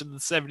the coach of the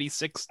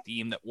 76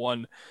 team that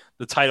won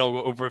the title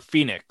over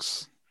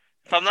Phoenix.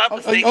 If I'm not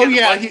mistaken. Oh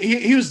yeah,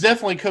 he was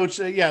definitely coach.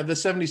 The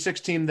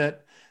 76 team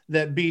that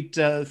that beat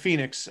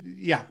Phoenix.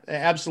 Yeah,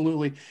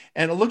 absolutely.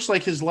 And it looks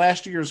like his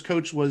last year's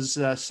coach was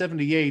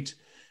 78,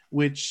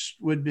 which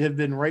would have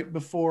been right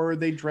before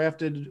they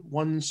drafted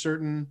one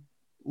certain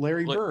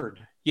Larry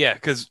Bird. Yeah,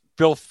 because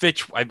Bill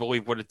Fitch, I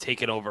believe, would have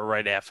taken over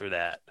right after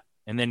that.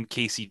 And then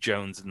Casey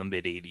Jones in the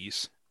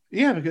mid-'80s.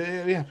 Yeah,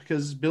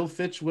 because Bill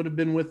Fitch would have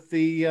been with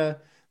the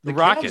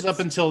Rockets Cavs up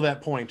until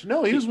that point.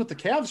 No, he was with the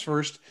Cavs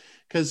first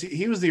because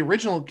he was the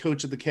original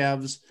coach of the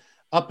Cavs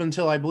up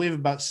until, I believe,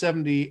 about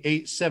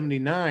 78,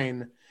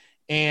 79.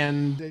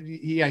 And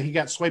he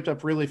got swiped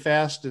up really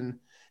fast, and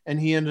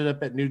he ended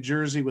up at New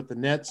Jersey with the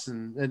Nets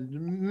and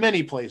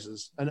many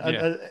places.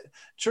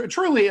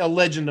 Truly a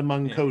legend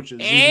among coaches,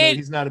 even though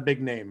he's not a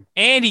big name.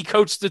 And he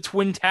coached the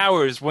Twin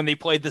Towers when they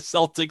played the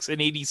Celtics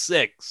in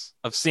 '86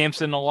 of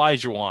Samson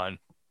Olajuwon.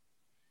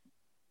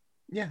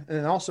 Yeah,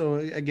 and also,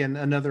 again,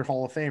 another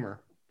Hall of Famer.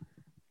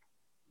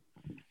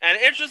 An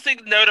interesting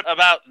note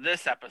about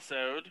this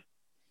episode,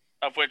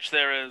 of which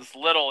there is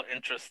little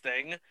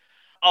interesting,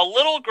 a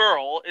little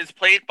girl is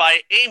played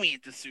by Amy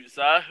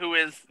D'Souza, who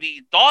is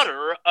the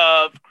daughter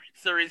of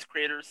series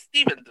creator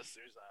Steven D'Souza.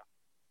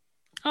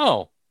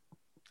 Oh,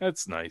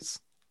 that's nice.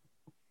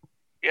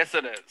 Yes,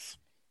 it is.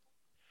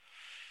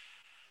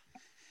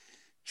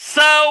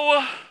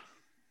 So,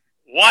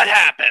 what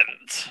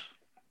happened?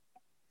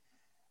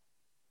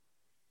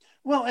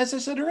 Well, as I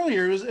said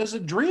earlier, it was a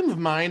dream of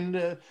mine.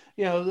 A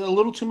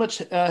little too much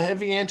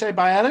heavy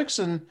antibiotics,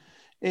 and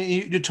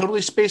you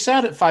totally space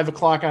out at 5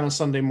 o'clock on a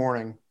Sunday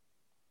morning.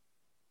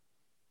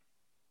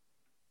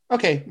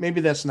 Okay, maybe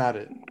that's not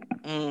it.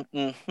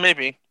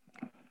 Maybe.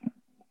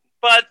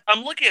 But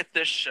I'm looking at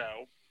this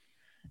show,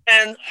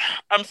 and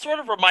I'm sort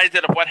of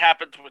reminded of what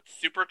happened with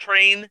Super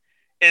Train,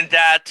 in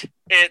that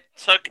it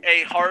took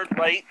a hard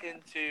right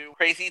into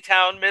Crazy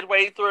Town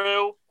midway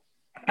through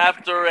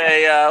after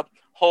a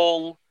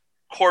whole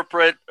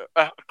corporate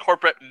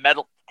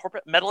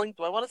meddling.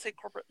 Do I want to say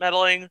corporate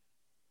meddling?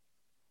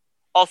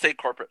 I'll say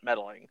corporate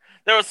meddling.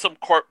 There was some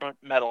corporate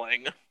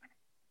meddling,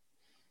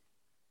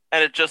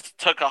 and it just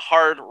took a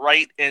hard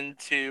right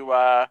into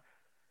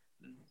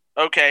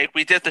okay,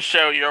 we did the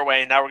show your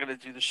way, now we're going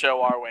to do the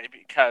show our way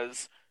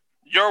because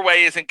your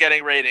way isn't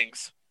getting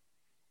ratings.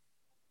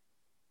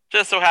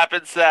 Just so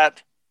happens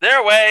that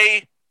their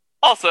way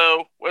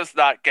also was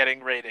not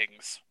getting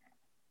ratings.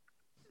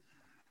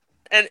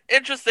 An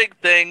interesting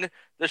thing,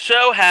 the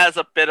show has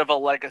a bit of a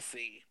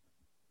legacy.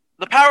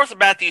 The Powers of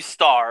Matthew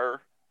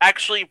Starr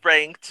actually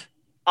ranked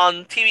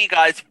on TV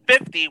Guide's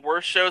 50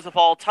 worst shows of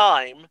all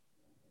time,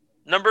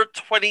 number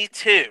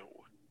 22.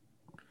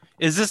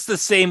 Is this the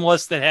same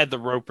list that had the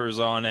Ropers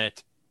on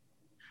it?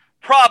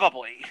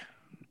 Probably.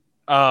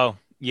 Oh,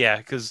 yeah,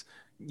 because,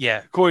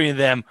 according to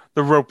them,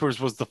 the Ropers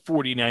was the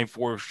 49th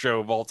worst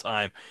show of all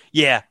time.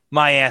 Yeah,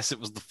 my ass, it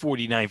was the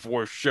 49th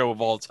worst show of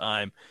all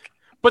time.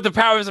 But the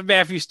Powers of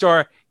Matthew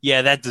Starr,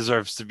 yeah, that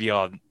deserves to be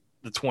on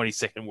the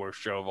 22nd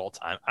worst show of all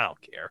time. I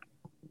don't care.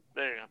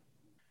 There you go.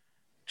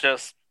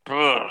 Just,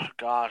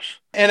 gosh.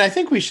 And I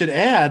think we should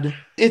add,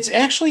 it's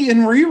actually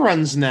in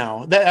reruns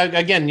now. That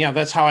again,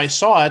 that's how I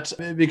saw it,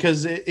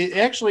 because it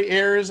actually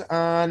airs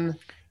on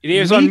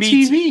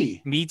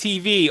MeTV.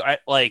 MeTV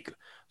at like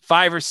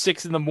 5 or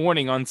 6 in the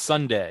morning on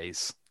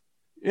Sundays.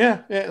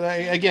 Yeah,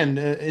 again,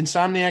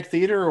 Insomniac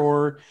Theater,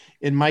 or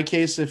in my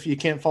case, if you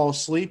can't fall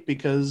asleep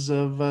because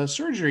of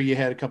surgery you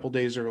had a couple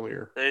days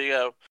earlier. There you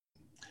go.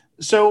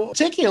 So,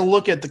 taking a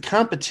look at the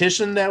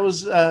competition that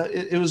was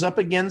it was up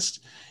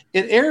against,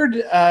 it aired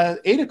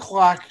 8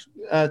 o'clock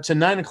to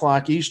 9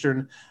 o'clock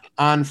Eastern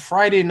on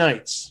Friday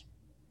nights.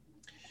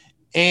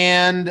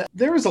 And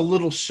there was a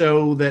little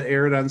show that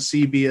aired on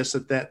CBS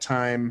at that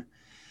time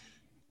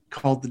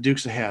called The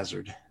Dukes of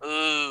Hazzard.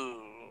 Ooh.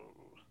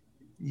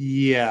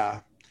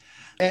 Yeah.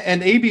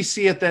 And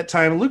ABC at that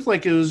time looked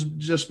like it was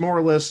just more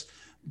or less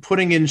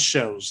putting in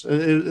shows.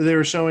 They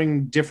were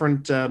showing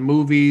different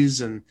movies,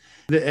 and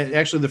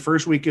actually the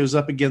first week it was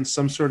up against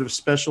some sort of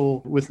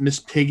special with Miss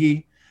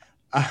Piggy.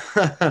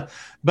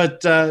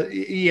 But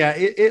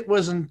it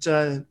wasn't.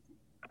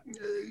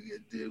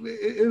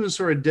 It was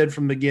sort of dead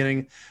from the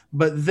beginning.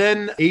 But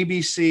then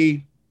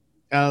ABC,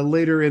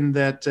 later in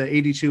that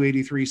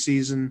 82-83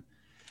 season,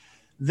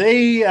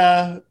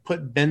 they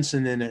put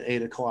Benson in at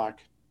 8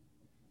 o'clock.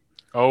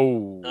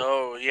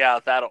 Oh yeah,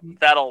 that'll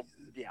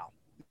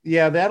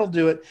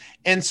do it.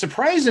 And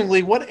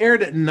surprisingly, what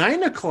aired at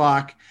 9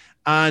 o'clock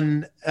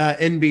on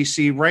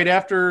NBC right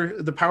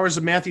after The Powers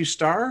of Matthew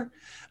Starr,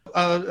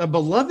 a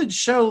beloved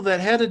show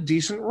that had a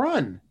decent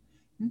run,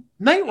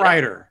 Knight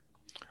Rider.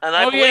 And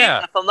I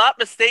believe, if I'm not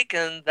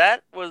mistaken,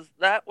 that would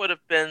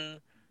have been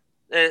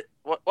it.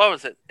 What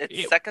was it?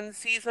 Its second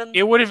season?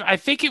 It would have. I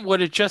think it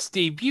would have just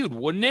debuted,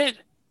 wouldn't it?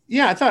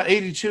 Yeah, I thought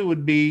 82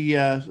 would be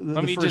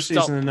the first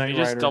season of Knight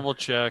Rider. Just double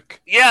check.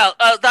 Yeah,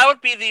 that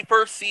would be the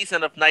first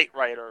season of Knight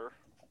Rider,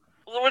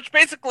 which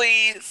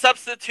basically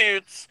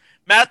substitutes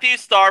Matthew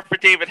Starr for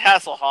David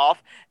Hasselhoff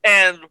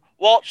and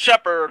Walt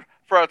Shepard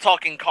for a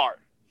talking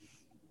cart.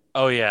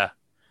 Oh, yeah.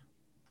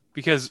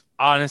 Because,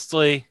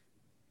 honestly,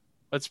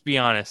 let's be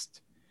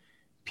honest.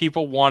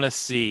 People want to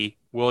see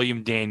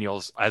William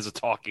Daniels as a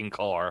talking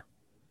car.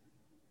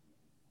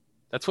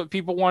 That's what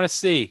people want to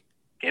see.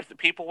 Give the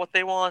people what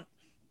they want.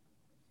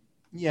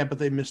 Yeah, but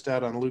they missed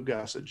out on Lou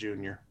Gossett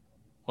Jr.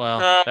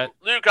 Well,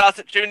 Lou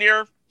Gossett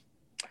Jr.,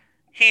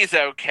 he's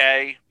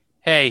okay.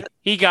 Hey,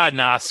 he got an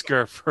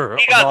Oscar for...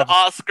 He got an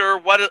Oscar.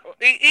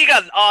 He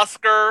got an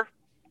Oscar.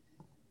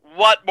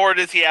 What more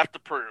does he have to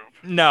prove?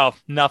 No,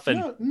 nothing.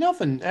 No,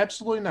 nothing.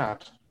 Absolutely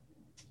not.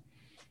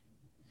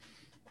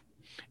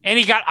 And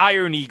he got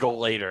Iron Eagle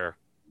later.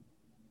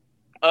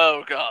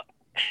 Oh, God.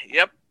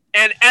 Yep.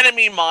 And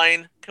Enemy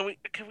Mine. Can we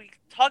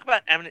talk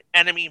about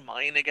Enemy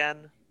Mine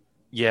again?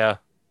 Yeah.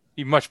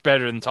 Be much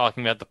better than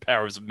talking about the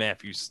powers of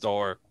Matthew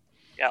Starr.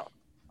 Yeah.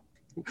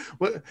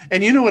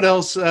 And you know what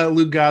else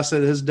Lou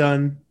Gossett has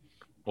done?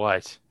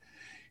 What?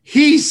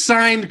 He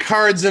signed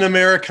cards in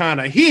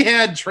Americana. He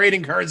had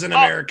trading cards in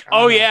Americana.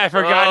 Oh, yeah. I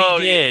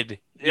forgot he did.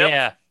 Yep.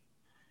 Yeah.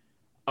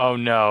 Oh,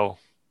 no.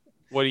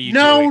 What are you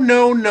doing?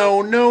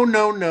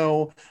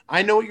 No.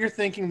 I know what you're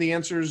thinking. The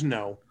answer is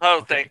no.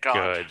 Oh, thank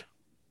God. Good.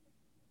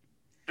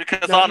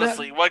 Because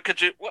honestly, what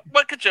could you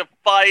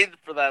find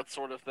for that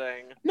sort of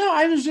thing? No,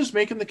 I was just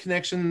making the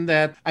connection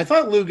that I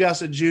thought Lou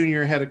Gossett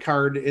Jr. had a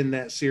card in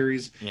that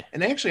series,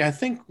 and actually, I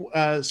think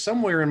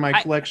somewhere in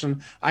my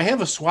collection, I have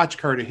a swatch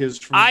card of his.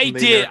 I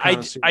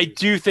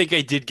do think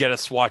I did get a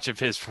swatch of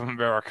his from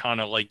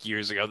Americana like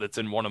years ago. That's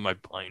in one of my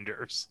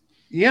binders.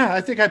 Yeah,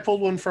 I think I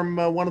pulled one from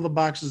one of the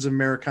boxes of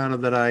Americana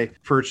that I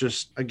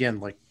purchased again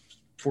like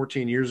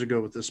 14 years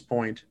ago at this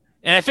point.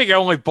 And I think I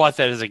only bought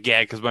that as a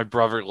gag because my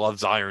brother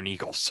loves Iron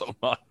Eagle so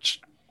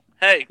much.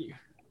 Hey,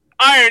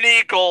 Iron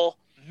Eagle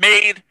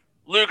made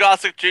Lou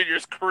Gossett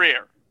Jr.'s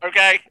career,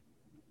 okay?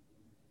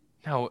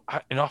 No,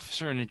 an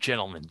Officer and a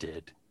Gentleman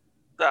did.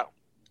 No.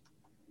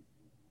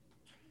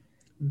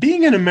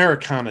 Being an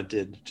Americana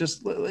did.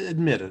 Just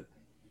admit it.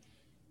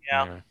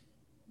 Yeah.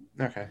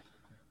 Okay.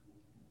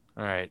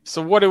 All right.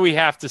 So what do we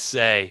have to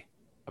say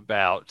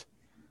about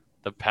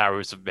the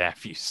powers of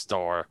Matthew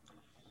Starr?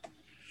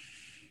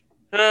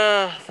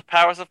 The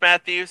powers of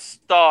Matthew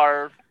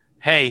Starr.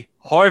 Hey,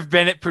 Harv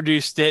Bennett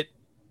produced it.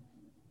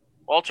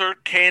 Walter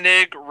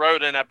Koenig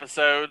wrote an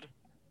episode.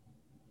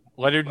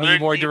 Leonard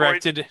Nimoy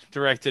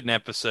directed an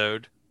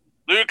episode.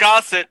 Lou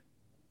Gossett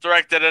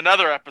directed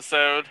another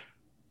episode.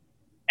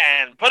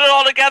 And put it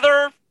all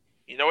together,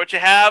 you know what you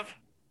have?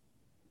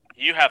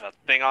 You have a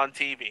thing on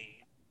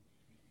TV.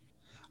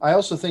 I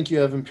also think you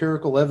have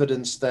empirical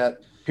evidence that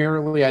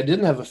apparently I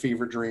didn't have a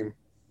fever dream.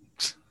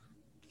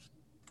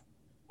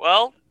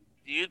 Well,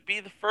 you'd be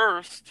the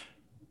first.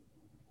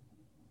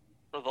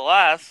 Or the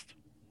last.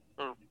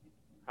 Or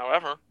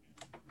however.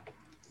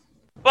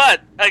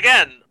 But,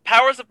 again,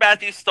 Powers of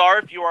Matthew Starr,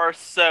 if you are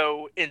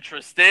so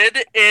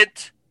interested,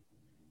 it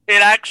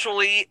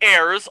actually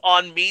airs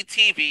on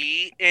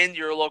MeTV in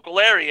your local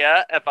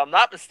area, if I'm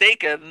not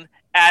mistaken,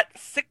 at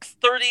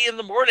 6:30 in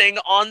the morning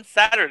on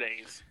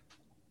Saturdays.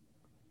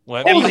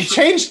 They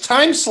changed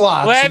time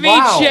slots. Let me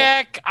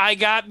check.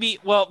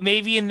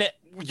 Maybe in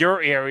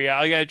your area.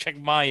 I gotta check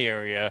my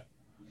area.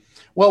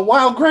 Well,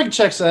 while Greg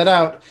checks that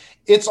out,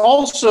 it's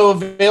also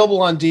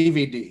available on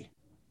DVD.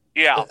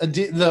 Yeah.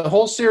 The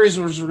whole series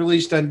was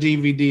released on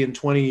DVD in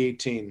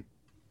 2018,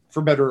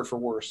 for better or for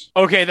worse.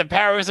 Okay, the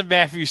Powers of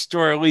Matthew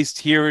Starr, at least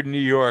here in New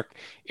York,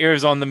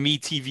 airs on the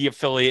MeTV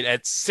affiliate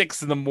at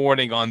 6 in the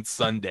morning on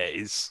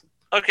Sundays.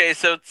 Okay,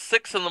 so it's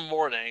 6 in the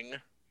morning.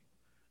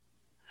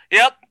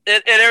 Yep,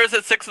 it airs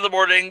at 6 in the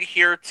morning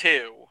here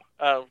too.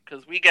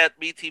 Because we get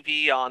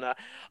MeTV on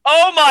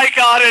oh my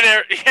God,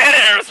 it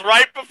airs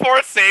right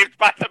before Saved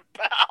by the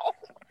Bell.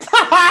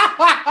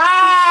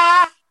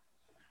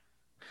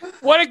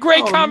 What a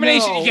great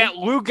combination. No. You get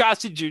Lou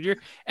Gossett Jr.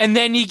 and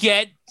then you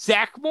get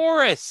Zach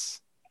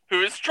Morris.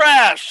 Who is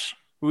trash.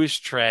 Who is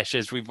trash,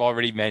 as we've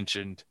already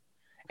mentioned.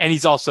 And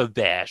he's also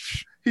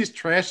Bash. He's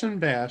trash and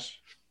Bash.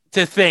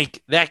 To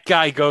think, that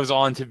guy goes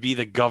on to be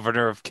the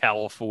governor of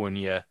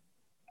California.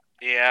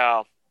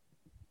 Yeah.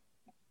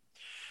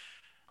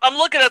 I'm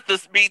looking at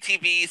this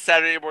MeTV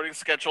Saturday morning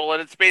schedule,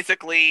 and it's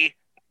basically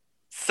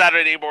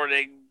Saturday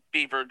morning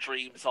fever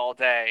dreams all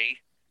day.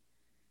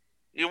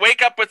 You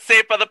wake up with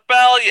Saved by the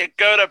Bell, you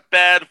go to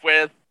bed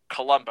with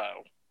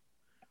Columbo.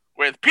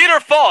 With Peter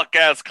Falk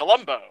as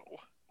Columbo.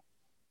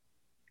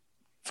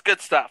 It's good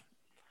stuff.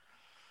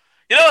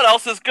 You know what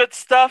else is good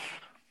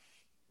stuff?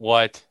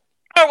 What?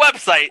 Our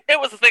website,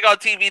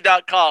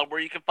 itwasathingontv.com,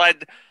 where you can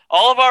find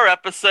all of our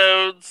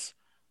episodes,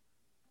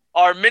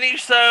 our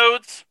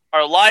mini-sodes,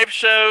 our live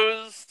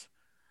shows,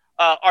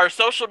 our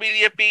social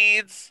media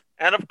feeds,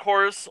 and, of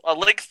course,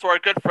 links to our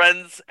good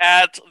friends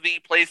at the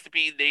Place to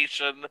Be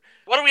Nation.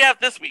 What do we have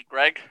this week,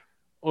 Greg?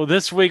 Well,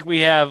 this week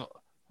we have...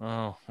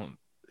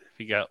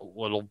 we got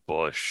Little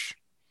Bush.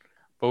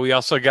 But we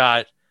also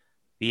got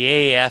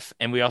the AF,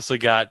 and we also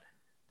got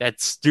that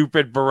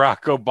stupid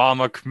Barack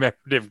Obama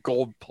commemorative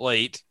gold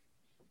plate.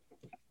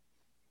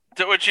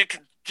 Which you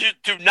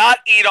do not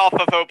eat off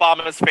of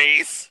Obama's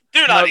face.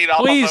 Do not eat off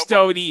of Obama. Please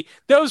don't eat.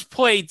 Those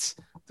plates...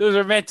 Those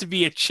are meant to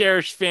be a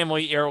cherished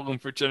family heirloom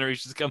for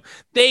generations to come.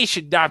 They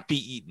should not be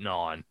eaten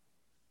on.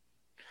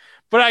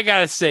 But I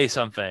gotta say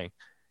something.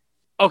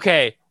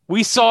 Okay,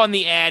 we saw in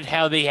the ad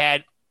how they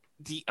had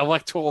the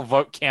electoral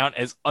vote count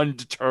as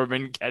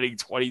undetermined, getting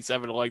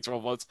 27 electoral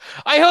votes.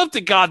 I hope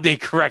to God they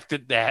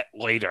corrected that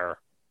later.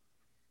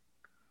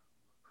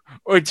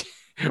 Or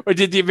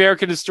did the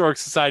American Historic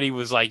Society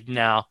was like,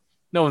 no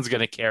one's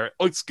going to care. It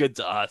looks good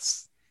to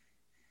us.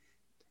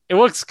 It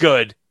looks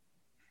good.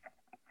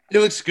 It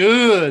looks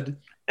good.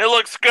 It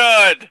looks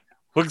good.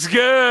 Looks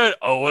good.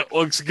 Oh, it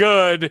looks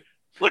good.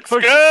 Looks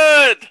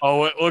good.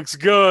 Oh, it looks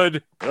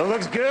good. It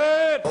looks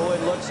good. Oh,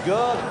 it looks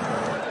good.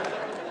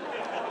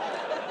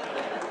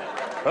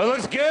 It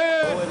looks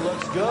good. Oh, it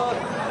looks good.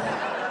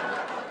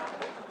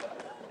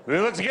 It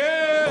looks good.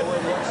 Oh,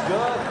 it looks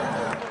good.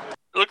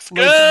 Looks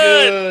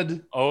good.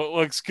 Good. Oh, it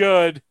looks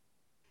good.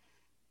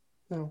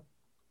 No,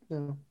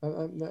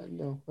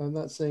 I'm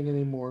not saying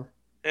anymore.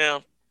 Yeah.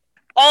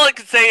 All I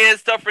can say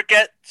is don't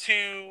forget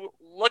to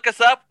look us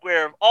up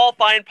where all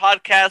fine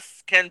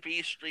podcasts can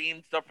be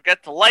streamed. Don't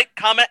forget to like,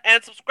 comment,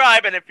 and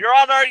subscribe. And if you're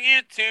on our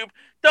YouTube,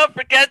 don't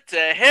forget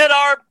to hit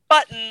our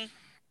button,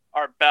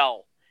 our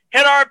bell.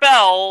 Hit our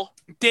bell.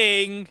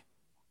 Ding.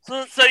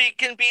 So you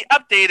can be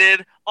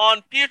updated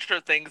on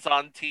future things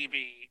on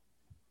TV.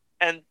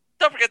 And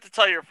don't forget to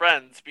tell your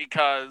friends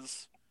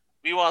because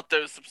we want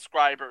those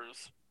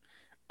subscribers.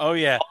 Oh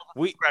yeah,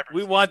 we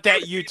want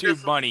that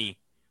YouTube money.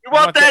 We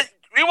want that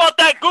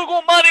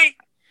Google money.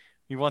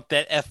 We want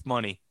that F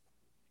money.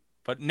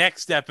 But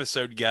next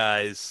episode,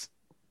 guys,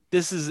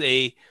 this is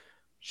a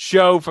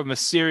show from a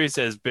series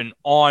that has been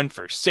on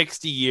for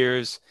 60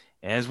 years.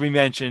 And as we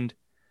mentioned,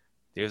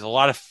 there's a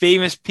lot of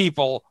famous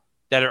people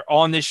that are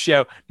on this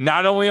show,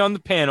 not only on the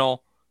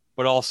panel,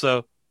 but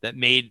also that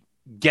made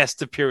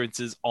guest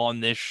appearances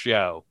on this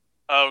show.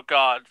 Oh,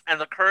 God.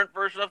 And the current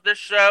version of this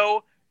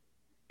show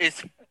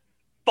is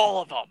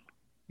full of them.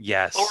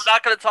 Yes. But we're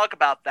not going to talk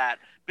about that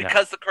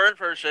because the current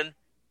version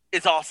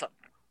is awesome.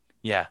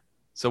 Yeah.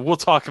 So we'll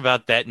talk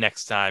about that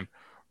next time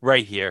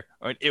right here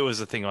on It Was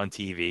a Thing on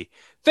TV.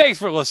 Thanks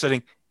for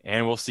listening,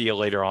 and we'll see you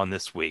later on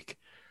this week.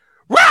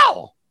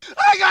 Row!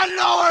 I got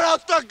nowhere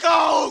else to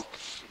go.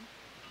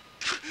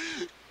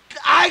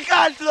 I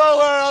got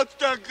nowhere else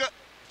to go.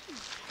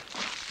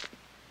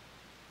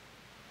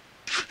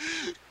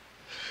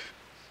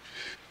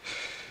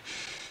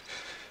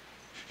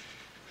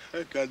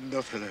 I got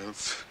nothing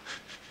else.